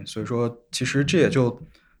东西。所以说其实这也就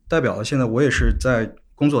代表了现在我也是在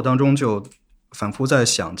工作当中就反复在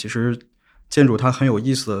想，其实建筑它很有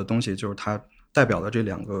意思的东西就是它代表了这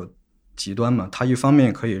两个极端嘛。它一方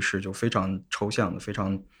面可以是就非常抽象的、非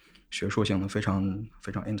常学术性的、非常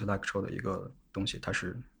intellectual 的一个东西，它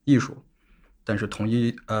是艺术，但是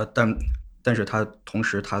但是它同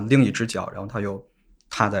时它另一只脚，然后它又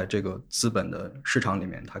踏在这个资本的市场里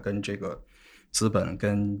面，它跟这个资本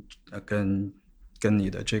跟你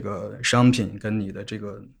的这个商品，跟你的这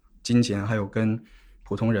个金钱，还有跟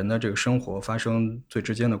普通人的这个生活发生最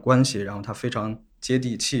直接的关系，然后它非常接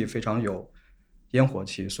地气，非常有烟火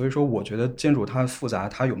气。所以说我觉得建筑它复杂，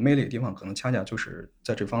它有魅力的地方可能恰恰就是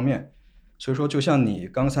在这方面。所以说就像你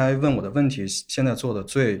刚才问我的问题，现在做的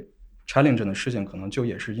最 challenging 的事情可能就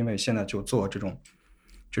也是因为现在就做这种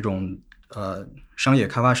商业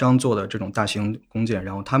开发商做的这种大型工建，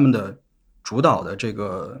然后他们的主导的这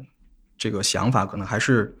个想法可能还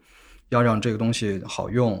是要让这个东西好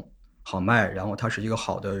用好卖，然后它是一个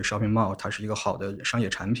好的 shopping mall， 它是一个好的商业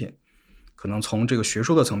产品。可能从这个学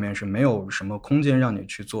术的层面是没有什么空间让你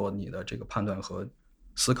去做你的这个判断和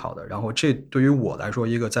思考的。然后这对于我来说，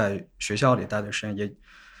一个在学校里待的时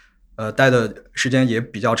间也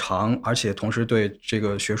比较长，而且同时对这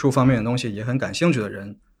个学术方面的东西也很感兴趣的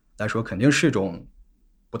人来说，肯定是一种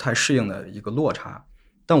不太适应的一个落差。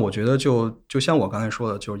但我觉得就像我刚才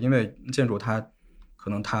说的，就是因为建筑它可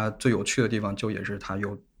能它最有趣的地方就也是它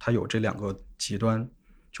有这两个极端。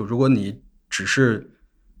就如果你只是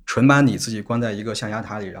纯把你自己关在一个象牙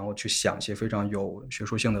塔里，然后去想一些非常有学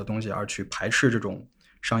术性的东西，而去排斥这种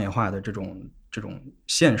商业化的这种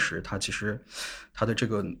现实，它其实它的这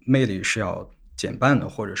个魅力是要减半的，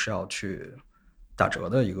或者是要去打折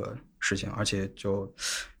的一个事情。而且就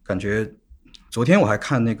感觉昨天我还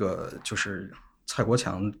看那个就是蔡国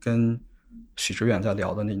强跟许知远在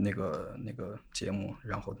聊的那个节目，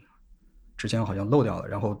然后之前好像漏掉了，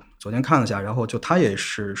然后昨天看了一下，然后就他也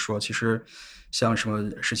是说，其实像什么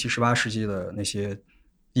17、18世纪的那些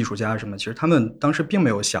艺术家什么，其实他们当时并没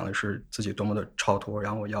有想的是自己多么的超脱，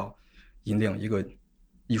然后要引领一个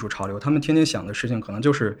艺术潮流，他们天天想的事情可能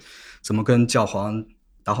就是怎么跟教皇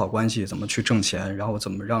打好关系，怎么去挣钱，然后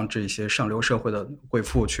怎么让这些上流社会的贵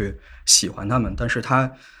妇去喜欢他们。但是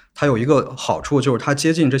他有一个好处，就是他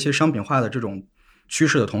接近这些商品化的这种趋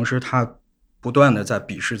势的同时，他不断的在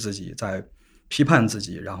鄙视自己，在批判自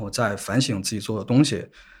己，然后在反省自己做的东西。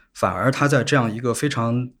反而他在这样一个非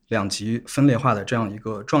常两极分裂化的这样一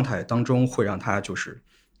个状态当中，会让他就是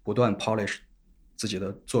不断 polish 自己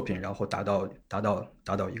的作品，然后达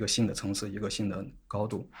到一个新的层次，一个新的高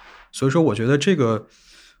度。所以说我觉得这个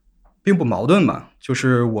并不矛盾吧，就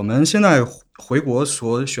是我们现在回国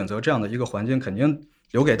所选择这样的一个环境，肯定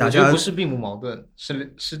留给大家。我觉得不是并不矛盾，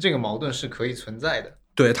是这个矛盾是可以存在的。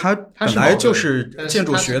对，它本来就是建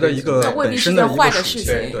筑学的一个本身的一个属性，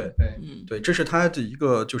对，这是它的一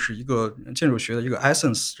个就是一个建筑学的一个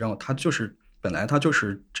essence， 然后它就是本来它就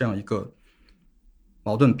是这样一个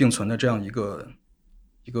矛盾并存的这样一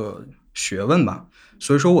个学问吧。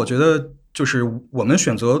所以说我觉得就是我们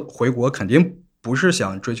选择回国肯定不是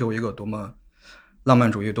想追求一个多么浪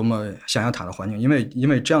漫主义多么象牙塔的环境，因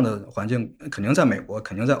为这样的环境肯定在美国，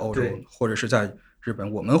肯定在欧洲或者是在日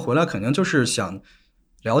本，我们回来肯定就是想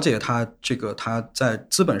了解他在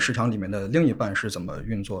资本市场里面的另一半是怎么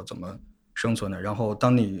运作怎么生存的，然后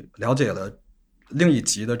当你了解了另一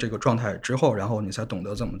极的这个状态之后，然后你才懂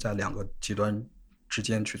得怎么在两个极端之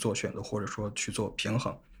间去做选择，或者说去做平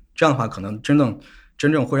衡。这样的话可能真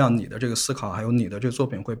正会让你的这个思考还有你的这个作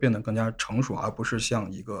品会变得更加成熟，而不是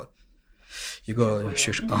像一个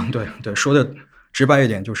学生啊，对，说的直白一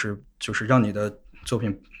点就是让你的作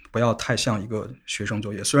品不要太像一个学生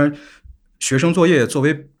作业。虽然学生作业作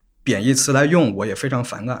为贬义词来用我也非常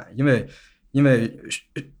反感，因为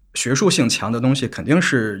学术性强的东西肯定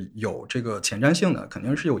是有这个前瞻性的，肯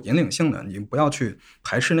定是有引领性的，你不要去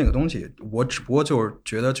排斥那个东西。我只不过就是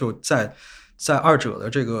觉得就在二者的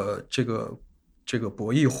这个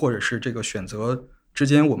博弈或者是这个选择之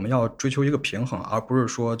间，我们要追求一个平衡，而不是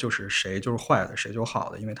说就是谁就是坏的谁就是好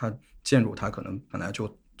的，因为它建筑它可能本来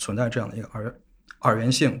就存在这样的一个二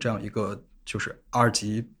元性，这样一个就是二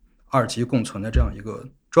级共存的这样一个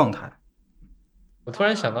状态。我突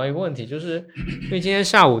然想到一个问题，就是因为今天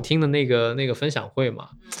下午听的那个分享会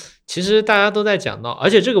嘛，其实大家都在讲到，而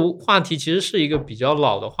且这个话题其实是一个比较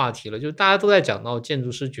老的话题了，就是大家都在讲到建筑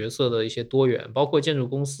师角色的一些多元，包括建筑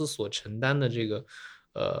公司所承担的这个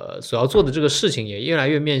所要做的这个事情也越来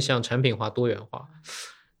越面向产品化多元化。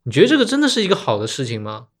你觉得这个真的是一个好的事情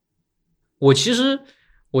吗？我其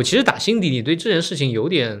实打心底里对这件事情有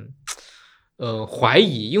点怀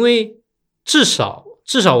疑，因为至少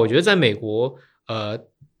我觉得在美国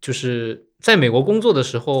就是在美国工作的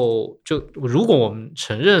时候，就如果我们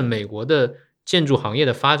承认美国的建筑行业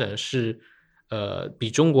的发展是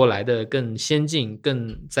比中国来的更先进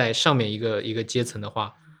更在上面一个阶层的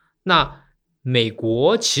话，那美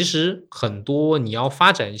国其实很多你要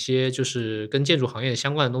发展一些就是跟建筑行业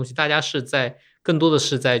相关的东西，大家是在更多的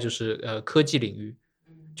是在就是科技领域，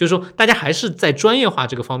就是说大家还是在专业化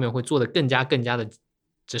这个方面会做得更加的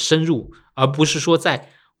深入，而不是说在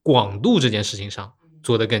广度这件事情上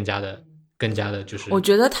做得更加的就是。我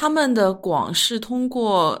觉得他们的广是通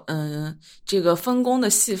过这个分工的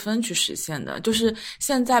细分去实现的。就是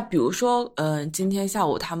现在比如说今天下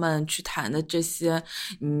午他们去谈的这些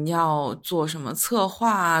你要做什么策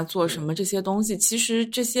划做什么这些东西，其实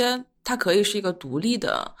这些它可以是一个独立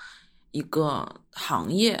的一个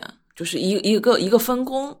行业，就是一个分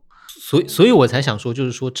工。所以我才想说，就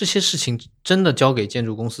是说这些事情真的交给建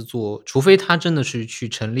筑公司做，除非他真的是去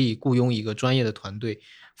成立雇佣一个专业的团队，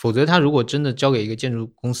否则他如果真的交给一个建筑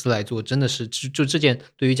公司来做，真的是就这件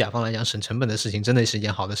对于甲方来讲省成本的事情，真的是一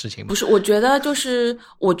件好的事情吗？不是，我觉得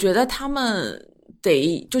他们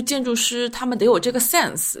就建筑师他们得有这个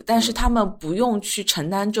sense， 但是他们不用去承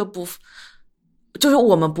担这部分，就是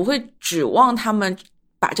我们不会指望他们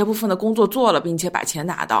把这部分的工作做了并且把钱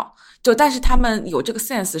拿到，但是他们有这个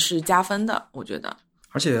sense 是加分的，我觉得。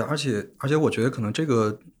而且我觉得可能这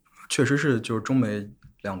个确实是就是中美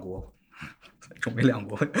两国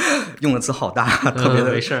用的词好大，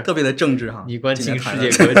特别的政治哈。你关心世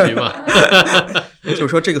界格局嘛？就是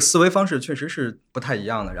说这个思维方式确实是不太一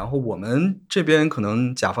样的。然后我们这边可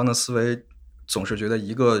能甲方的思维总是觉得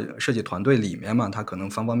一个设计团队里面嘛，它可能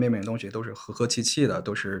方方面面的东西都是和气气的，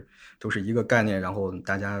都是一个概念，然后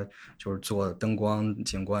大家就是做灯光、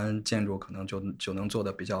景观、建筑，可能就能做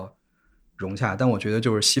的比较融洽。但我觉得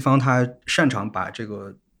就是西方它擅长把这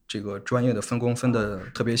个专业的分工分得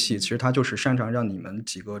特别细，其实它就是擅长让你们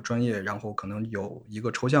几个专业，然后可能有一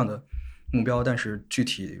个抽象的目标，但是具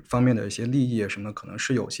体方面的一些利益什么可能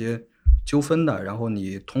是有些纠纷的，然后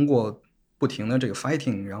你通过不停的这个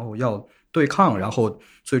fighting， 然后要对抗，然后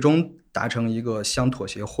最终达成一个相妥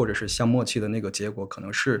协或者是相默契的那个结果，可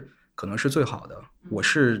能是最好的。我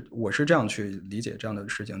是这样去理解这样的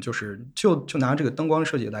事情，就拿这个灯光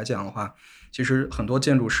设计来讲的话，其实很多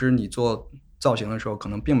建筑师你做造型的时候可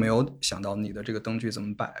能并没有想到你的这个灯具怎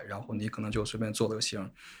么摆，然后你可能就随便做了个形，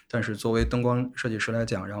但是作为灯光设计师来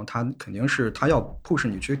讲，然后他肯定是他要 push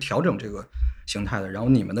你去调整这个形态的，然后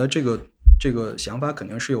你们的这个想法肯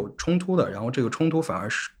定是有冲突的，然后这个冲突反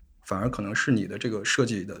而可能是你的这个设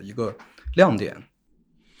计的一个亮点。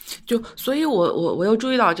所以我又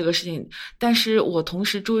注意到这个事情，但是我同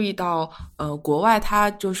时注意到国外它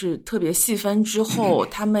就是特别细分之后，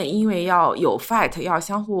他们因为要有 fight 要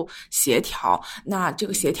相互协调，那这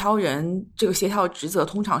个协调职责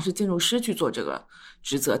通常是建筑师去做这个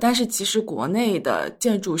职责，但是其实国内的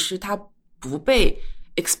建筑师他不被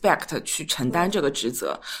expect 去承担这个职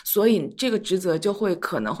责，所以这个职责就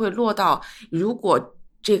可能会落到，如果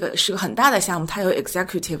这个是个很大的项目，它有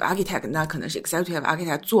executive architect， 那可能是 executive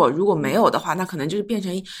architect 做，如果没有的话，那可能就是变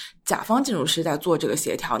成甲方建筑师在做这个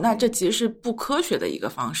协调，那这其实是不科学的一个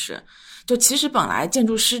方式。就其实本来建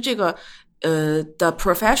筑师这个的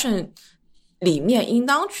profession 里面应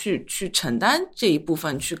当去承担这一部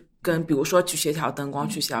分，去跟比如说去协调灯光，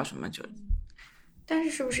去协调什么就。但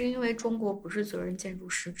是是不是因为中国不是责任建筑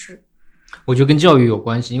师制？我觉得跟教育有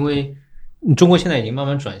关系，因为中国现在已经慢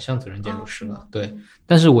慢转向责任建筑师了，对。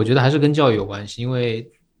但是我觉得还是跟教育有关系，因为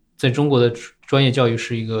在中国的专业教育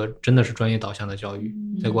是一个真的是专业导向的教育，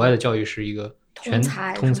在国外的教育是一个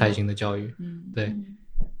通才型的教育，对。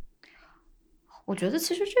我觉得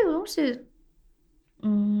其实这个东西，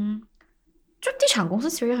就地产公司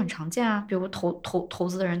其实也很常见啊，比如投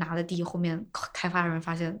资的人拿了地，后面开发人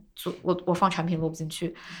发现我放产品落不进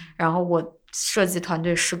去，然后我设计团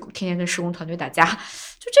队天天跟施工团队打架，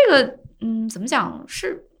就这个怎么讲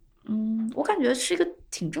是我感觉是一个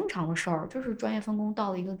挺正常的事儿，就是专业分工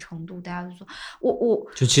到了一个程度，大家就说我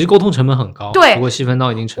就其实沟通成本很高，对，如果细分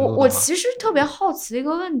到一定程度的话，我其实特别好奇的一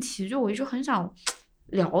个问题，就我一直很想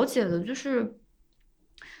了解的，就是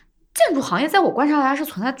建筑行业在我观察来是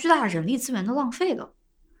存在巨大的人力资源的浪费的，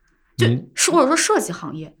就是或者说设计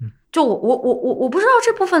行业，就我不知道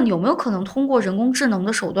这部分有没有可能通过人工智能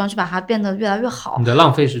的手段去把它变得越来越好。你的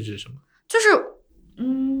浪费是指什么？就是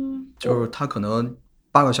就是他可能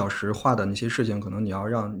8个小时画的那些事情，可能你要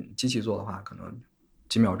让机器做的话，可能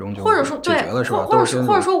几秒钟就解决了，是吧？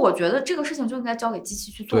或者说我觉得这个事情就应该交给机器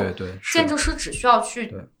去做，对，建筑师只需要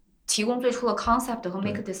去提供最初的 concept 和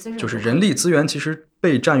make decision， 就是人力资源其实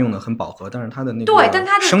被占用的很饱和，但是它的那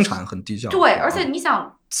个生产很低效。对，而且你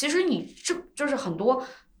想，其实你就是很多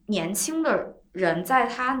年轻的人在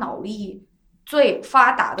他脑力最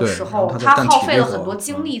发达的时候，他耗费了很多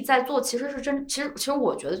精力在做，其实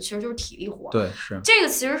我觉得其实就是体力活。对，是这个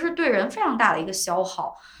其实是对人非常大的一个消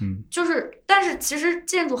耗。但是其实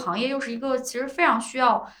建筑行业又是一个其实非常需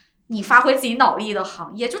要你发挥自己脑力的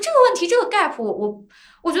行业，就这个问题，这个 gap，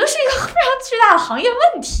 我觉得是一个非常巨大的行业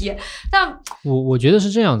问题。但我觉得是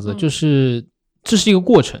这样子，就是这是一个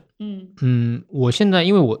过程。我现在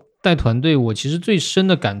因为我带团队，我其实最深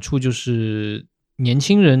的感触就是年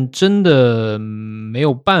轻人真的没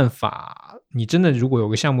有办法，你真的如果有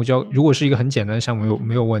个项目如果是一个很简单的项目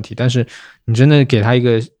没有问题，但是你真的给他一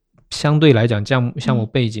个相对来讲项目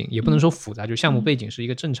背景，也不能说复杂，就项目背景是一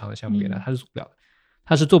个正常的项目给他，他是做不了的，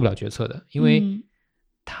他是做不了决策的，因为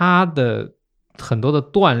他的很多的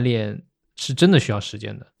锻炼是真的需要时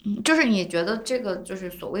间的。就是你觉得这个就是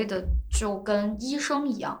所谓的就跟医生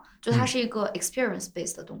一样，就它是一个 experience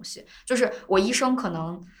based 的东西，就是我医生可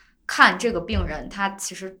能看这个病人，他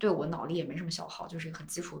其实对我脑力也没什么消耗，就是一个很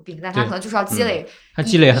基础的病，但他可能就是要积累，他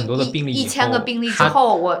积累很多的病例，1000个病例之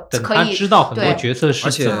后，我可以等他知道很多决策是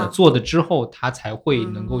怎么做的之后，他才会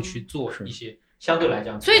能够去做一些相对来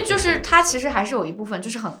讲。所以就是它其实还是有一部分就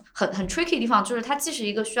是很 tricky 的地方，就是它既是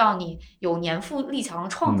一个需要你有年富力强的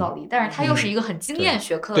创造力，但是它又是一个很经验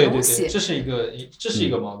学科的东西。对，这是一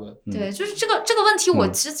个矛盾。对，就是这个问题，我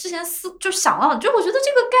其实之前就想了，就我觉得这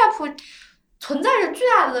个 gap 存在着巨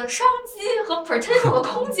大的商机和 potential 的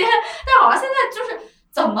空间，但好像现在就是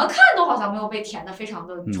怎么看都好像没有被填得非常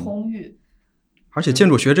的充裕。而且建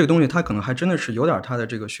筑学这个东西，它可能还真的是有点它的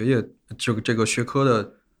这个学业这个学科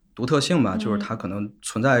的独特性吧，就是它可能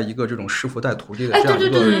存在一个这种师傅带徒弟的这样一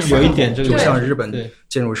个，有一点这个，就像日本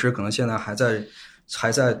建筑师可能现在还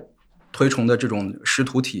在推崇的这种师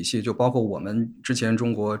徒体系，就包括我们之前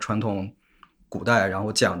中国传统古代然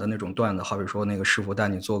后讲的那种段子，好比说那个师傅带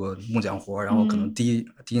你做个木匠活，然后可能第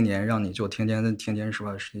一年让你就天天是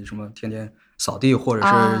吧，是什么天天扫地，或者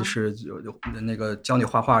是有那个教你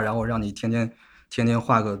画画，然后让你天天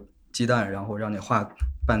画个鸡蛋，然后让你画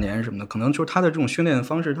半年什么的，可能就是他的这种训练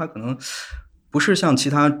方式，他可能不是像其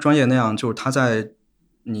他专业那样，就是他在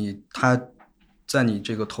你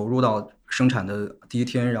这个投入到生产的第一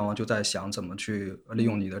天，然后就在想怎么去利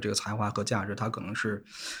用你的这个才华和价值，他可能是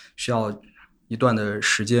需要一段的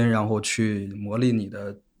时间，然后去磨砺你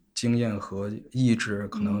的经验和意志，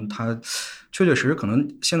可能他确实可能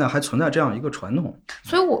现在还存在这样一个传统。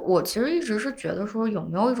所以我其实一直是觉得说，有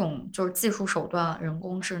没有一种就是技术手段，人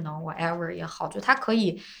工智能 whatever 也好，就它可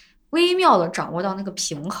以微妙的掌握到那个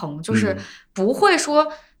平衡，就是不会说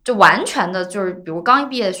就完全的就是比如刚一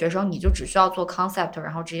毕业的学生，你就只需要做 concept，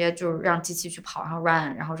 然后直接就是让机器去跑，然后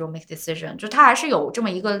run， 然后就 make decision， 就它还是有这么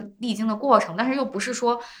一个历经的过程，但是又不是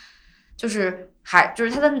说就是他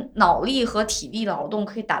的脑力和体力劳动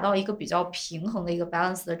可以达到一个比较平衡的一个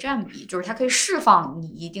balance 的占比，就是它可以释放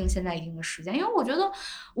你现在一定的时间。因为我觉得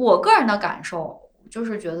我个人的感受就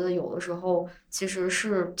是觉得有的时候其实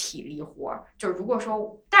是体力活，就是如果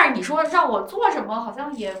说，但是你说让我做什么，好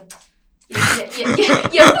像也不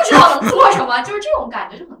知道能做什么，就是这种感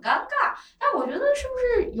觉就很尴尬。但我觉得是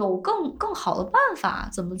不是有更好的办法，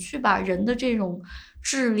怎么去把人的这种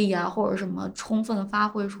智力啊或者什么充分的发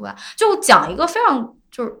挥出来？就讲一个非常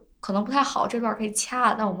就是可能不太好，这段可以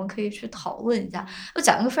掐，但我们可以去讨论一下。就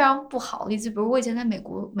讲一个非常不好的例子，比如我以前在美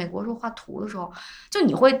国时候画图的时候，就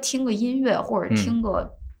你会听个音乐或者听个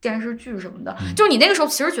电视剧什么的，就是你那个时候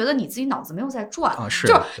其实觉得你自己脑子没有在转，就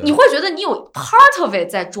是你会觉得你有 part of it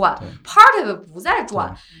在转，part of it 不在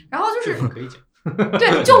转，然后就是可以讲。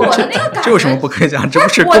对，就我的那个感觉，这有什么不可以讲？这不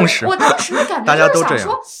是共识。我当时的感觉大家都这样。就是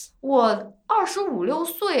想说，我25、6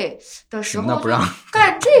岁的时候就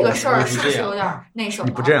干这个事儿，是不是有点那什么？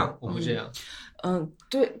你不这样，我不这样。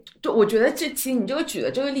对，我觉得其实你这个举的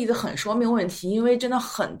这个例子很说明问题，因为真的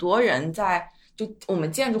很多人就我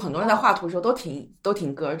们建筑很多人在画图的时候都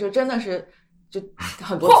挺歌，就真的是就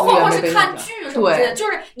很多资源或是看剧什么的，就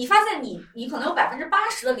是你发现你可能有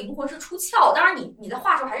80%的灵魂是出窍，当然你在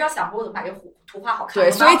画的时候还是要想说我怎么把这个图画好看。对，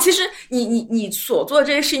所以其实你所做的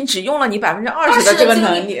这些事情只用了你20%的这个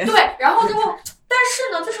能力。对，然后最后，但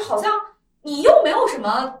是呢，就是好像你又没有什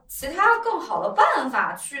么其他更好的办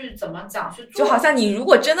法去怎么讲去做，就好像你如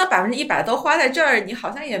果真的100%都花在这儿，你好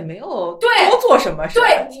像也没有多做什么事。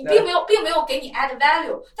对，你并没有给你 add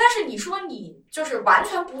value， 但是你说你就是完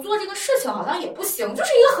全不做这个事情，好像也不行，就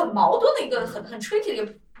是一个很矛盾的一个很 tricky 的一个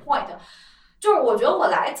point。就是我觉得我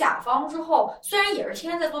来甲方之后，虽然也是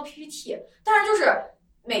天天在做 PPT， 但是就是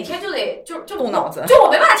每天就得就动脑子，就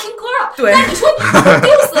我没办法听歌了。对，但你说你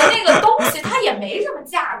produce 的那个东西，它也没什么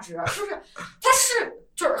价值，就是它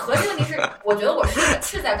就是核心问题是，我觉得我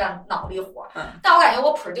是在干脑力活，但我感觉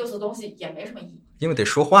我 produce 的东西也没什么意义，因为得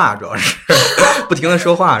说话，主要是不停的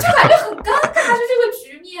说话，就感觉很尴尬，就这个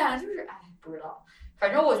局面，就是不知道。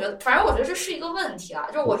反正我觉得这是一个问题啊，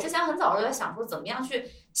就是我之前很早就在想说，怎么样去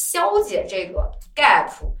消解这个 gap，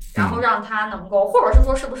 然后让它能够，或者是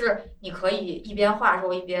说，是不是你可以一边画的时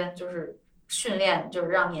候一边就是训练，就是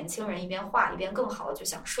让年轻人一边画一边更好的去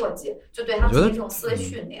想设计，就对他们进行这种思维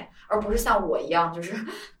训练，而不是像我一样，就是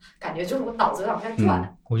感觉就是我脑子有点不太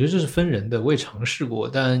转。我觉得这是分人的，我也尝试过，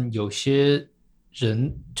但有些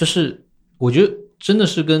人就是我觉得真的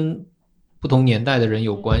是跟不同年代的人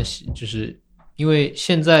有关系，就是因为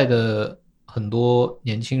现在的很多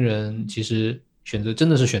年轻人其实真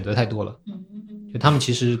的是选择太多了，就他们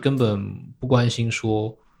其实根本不关心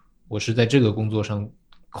说我是在这个工作上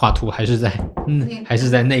画图还是在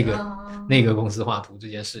那个公司画图这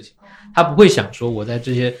件事情，他不会想说我在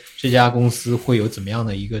这家公司会有怎么样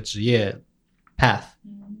的一个职业 path，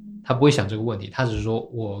 他不会想这个问题，他只是说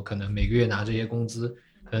我可能每个月拿这些工资，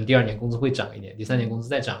可能第2年工资会涨一点，第3年工资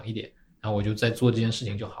再涨一点，然后我就在做这件事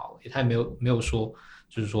情就好了，他也没有说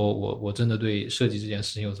就是说我真的对设计这件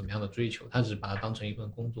事情有怎么样的追求，他只是把它当成一份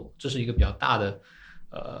工作，这是一个比较大的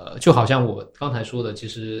就好像我刚才说的，其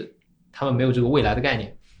实他们没有这个未来的概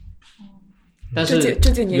念。但是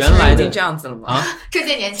这届年轻人已经这样子了吗？这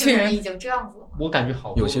届年轻人已经这样子了吗？我感觉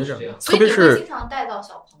好多有些这样，特别是所以你会经常带到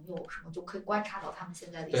小朋友什么，就可以观察到他们现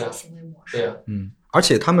在的一些行为模式。对啊，而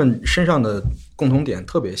且他们身上的共同点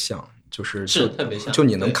特别像，是特别像，就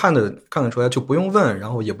你能看得出来，就不用问，然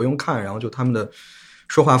后也不用看，然后就他们的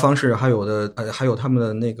说话方式，还有他们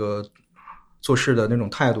的那个做事的那种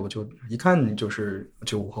态度，就一看就是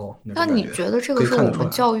95后那种感觉。那你觉得这个是我们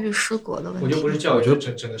教育失格的问题？我觉得不是教育，就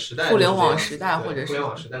整个时代，互联网时代或者是互联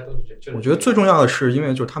网时代都是这样。我觉得最重要的是，因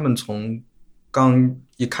为就是他们从刚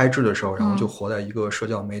一开智的时候，然后就活在一个社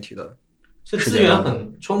交媒体的是资源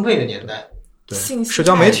很充沛的年代。对，社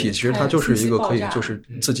交媒体其实它就是一个可以就是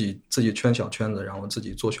自己圈小圈子，然后自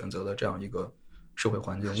己做选择的这样一个社会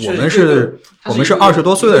环境。我们是20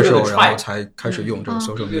多岁的时候，然后才开始用这个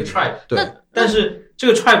social media。对，但是这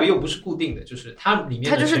个 tribe 又不是固定的，就是它里面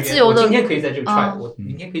它就是自由的。我今天可以在这个 tribe，我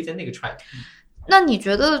明天可以在那个 tribe。那你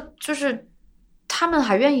觉得就是他们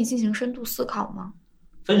还愿意进行深度思考吗？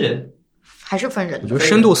分人。还是分人。我觉得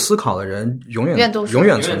深度思考的人永远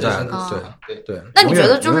存在的。对。那你觉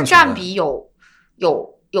得就是占比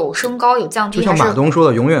有升高有降低？就像马东说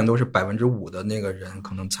的，永远都是5%的那个人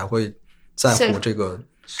可能才会在乎这个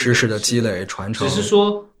知识的积累传承。只是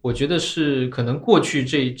说，我觉得是可能过去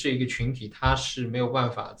这个群体，他是没有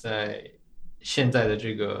办法在现在的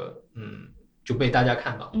这个就被大家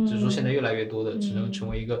看到。只是说现在越来越多的只能成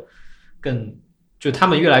为一个更。就他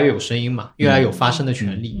们越来越有声音嘛，越来越有发声的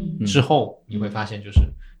权利之后，你会发现就是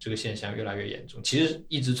这个现象越来越严重。其实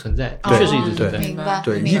一直存在，的确是一直存在，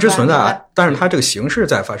对，一直存在。但是它这个形式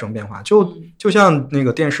在发生变化，就像那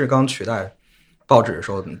个电视刚取代报纸的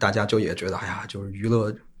时候，大家就也觉得哎呀，就是娱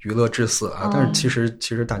乐至死啊。但是其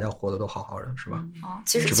实大家活得都好好的，是吧？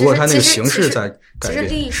其实只不过它那个形式在改变。其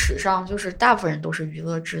实历史上就是大部分人都是娱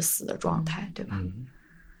乐至死的状态，对吧？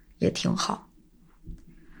也挺好。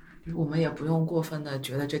我们也不用过分的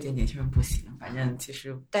觉得这届年轻人不行，反正其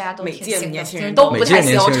实大家都每届年轻人都不太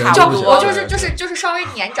行，差不多就是稍微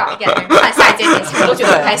年长一点的人看下一届年轻人都觉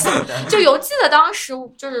得不太行。就有记得当时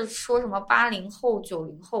就是说什么80后、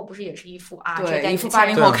90后不是也是一副对，一副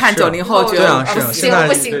80后看90后觉得不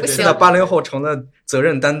行，现在80后成了责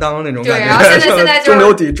任担当那种感觉，对，然后现在中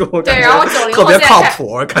流砥柱，对，然后90后特别靠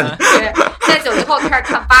谱，感觉对。现在90后开始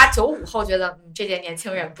看95后，觉得这届年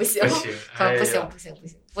轻人不行，可能不行，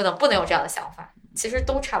不能有这样的想法。其实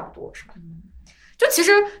都差不多，是吧？就其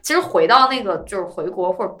实回到那个就是回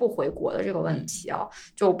国或者不回国的这个问题啊，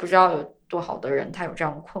就我不知道有多少的人他有这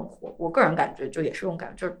样的困惑。我个人感觉就也是这种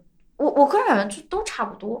感觉，就是我个人感觉就都差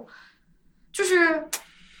不多，就是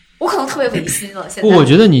我可能特别违心了。现在我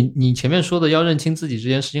觉得你前面说的要认清自己这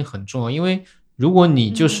件事情很重要，因为如果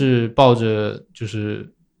你就是抱着就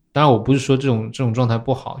是当然我不是说这种状态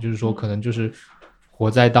不好，就是说可能就是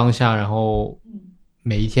活在当下，然后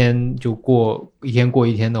每一天就过一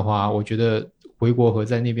天的话，我觉得回国和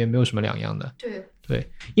在那边没有什么两样的。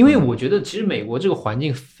对，因为我觉得其实美国这个环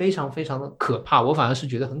境非常非常的可怕，我反而是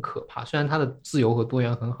觉得很可怕。虽然它的自由和多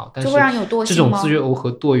元很好，但是这种自由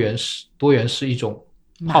和多元是一种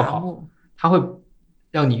泡泡，它会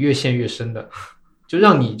让你越陷越深的，就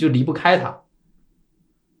让你就离不开它。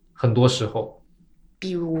很多时候。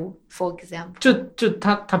比如 for example 就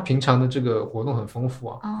他平常的这个活动很丰富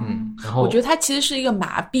啊，然后我觉得它其实是一个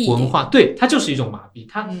麻痹文化，对，它就是一种麻痹。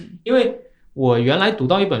它因为我原来读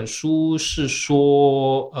到一本书是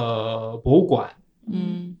说博物馆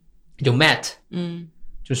就 Met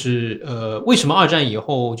就是为什么二战以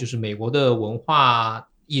后就是美国的文化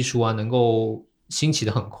艺术啊能够兴起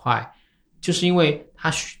的很快，就是因为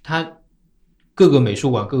它各个美术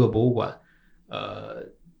馆各个博物馆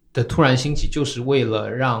的突然兴起，就是为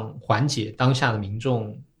了让缓解当下的民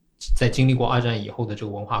众在经历过二战以后的这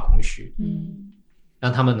个文化空虚，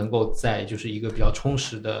让他们能够在就是一个比较充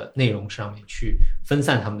实的内容上面去分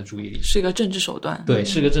散他们的注意力，是一个政治手段。对，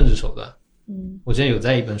是个政治手段。我之前有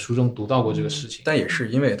在一本书中读到过这个事情。但也是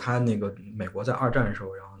因为他那个美国在二战的时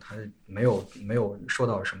候，然后他没有受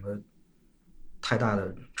到什么太大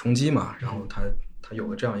的冲击嘛，然后他有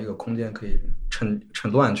了这样一个空间，可以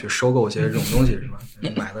趁乱去收购一些这种东西，是吧？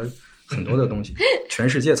买了很多的东西，全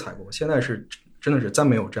世界采购。现在是真的是再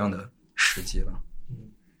没有这样的时机了。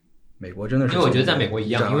美国真的是，因为我觉得在美国一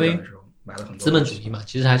样，因为买了很多资本主义嘛，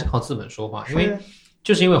其实还是靠资本说话。因为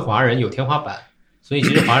就是因为华人有天花板，所以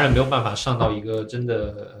其实华人没有办法上到一个真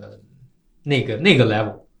的那个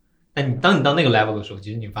level。但当你到那个 level 的时候，其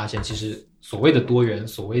实你发现，其实所谓的多元，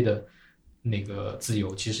所谓的那个自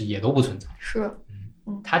由，其实也都不存在。是。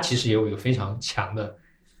它其实也有一个非常强的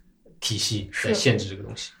体系在限制这个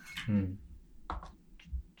东西。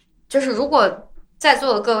就是如果在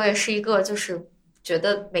座的各位是一个就是觉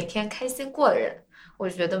得每天开心过的人，我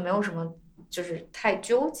觉得没有什么就是太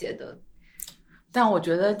纠结的。但我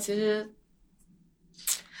觉得其实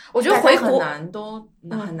我觉得回国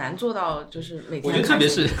很难做到，就是每天。我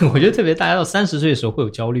觉得特别大家到30岁的时候会有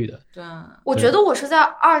焦虑的。对啊，我觉得我是在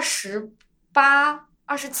27、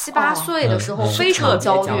28岁的时候非常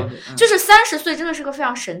焦虑，就是30岁真的是个非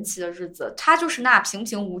常神奇的日子，它就是那平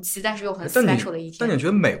平无奇但是又很 special 的一天。但你觉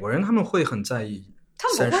得美国人他们会很在意？他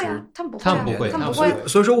们不会啊，他们不会。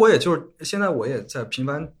所以说我也就是现在我也在频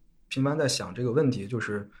繁在想这个问题，就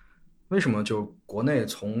是为什么就国内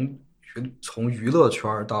从从娱乐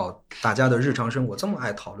圈到大家的日常生活这么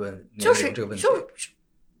爱讨论年龄这个问题？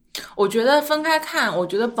我觉得分开看，我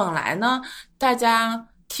觉得本来呢，大家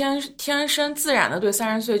天生自然的对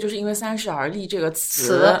30岁，就是因为30而立这个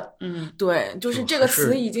词，对，就是这个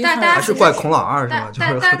词已经还是怪孔老二是吧？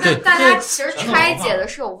但大家其实拆解的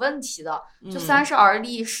是有问题的。就30而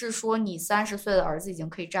立是说你30岁的儿子已经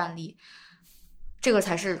可以站立，这个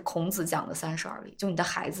才是孔子讲的30而立，就你的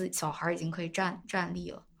孩子小孩已经可以站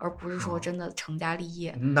立了，而不是说真的成家立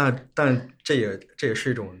业。但这也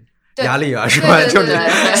是一种压力啊，是吧？就你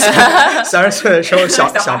30岁的时候，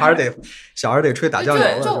小孩得吹打酱油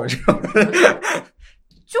了，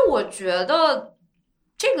就我觉得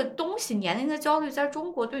这个东西，年龄的焦虑在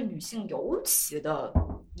中国对女性尤其的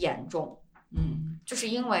严重。就是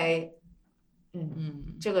因为，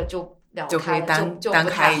这个就可以单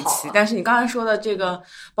开一期。但是你刚才说的这个，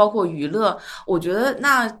包括娱乐，我觉得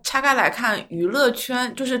那拆开来看，娱乐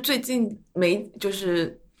圈就是最近就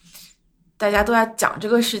是大家都在讲这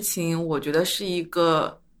个事情，我觉得是一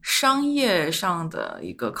个商业上的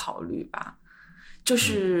一个考虑吧。就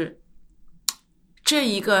是这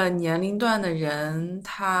一个年龄段的人，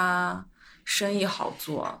他生意好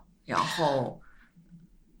做，然后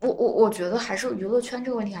我觉得还是娱乐圈这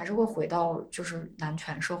个问题还是会回到就是男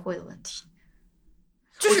权社会的问题。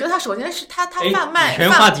就是我觉得他首先是他贩卖，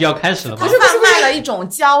全话题要开始了吗？他是贩卖了一种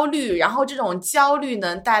焦虑，然后这种焦虑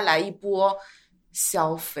能带来一波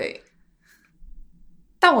消费。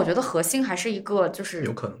但我觉得核心还是一个就是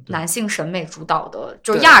有可能男性审美主导的，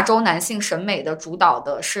就亚洲男性审美的主导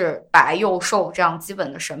的是白幼瘦这样基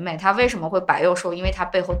本的审美。它为什么会白幼瘦？因为它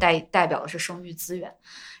背后代表的是生育资源。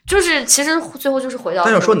就是其实最后就是回到，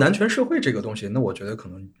但要说男权社会这个东西，那我觉得可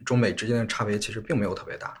能中美之间的差别其实并没有特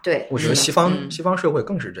别大。对，我觉得西方社会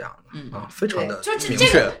更是这样的非常的明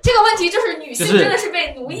确。这个问题就是女性真的是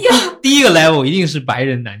被奴役了。第一个 level 一定是白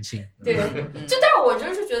人男性。对，但是我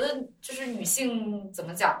就是觉得就是女性怎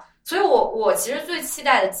么讲，所以我其实最期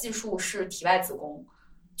待的技术是体外子宫，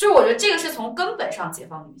就是我觉得这个是从根本上解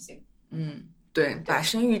放女性。对，把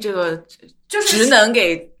生育这个就是职能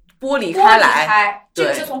给剥离开来，这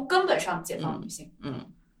个是从根本上解放女性。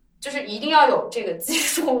就是一定要有这个技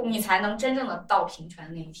术，你才能真正的到平权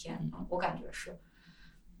的那一天。我感觉是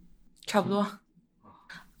差不多。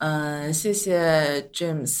谢谢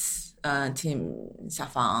James，Tim 小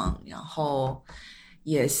房，然后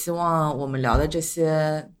也希望我们聊的这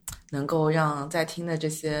些能够让在听的这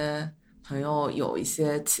些朋友有一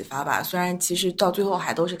些启发吧。虽然其实到最后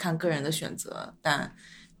还都是看个人的选择，但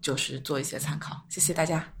就是做一些参考。谢谢大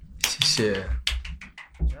家。谢谢。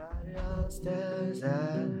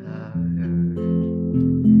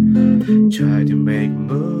Try to make a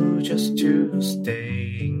move just to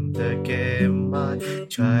stay in the game. I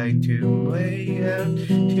try to wait and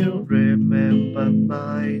to remember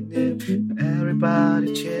my name.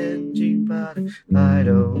 Everybody change.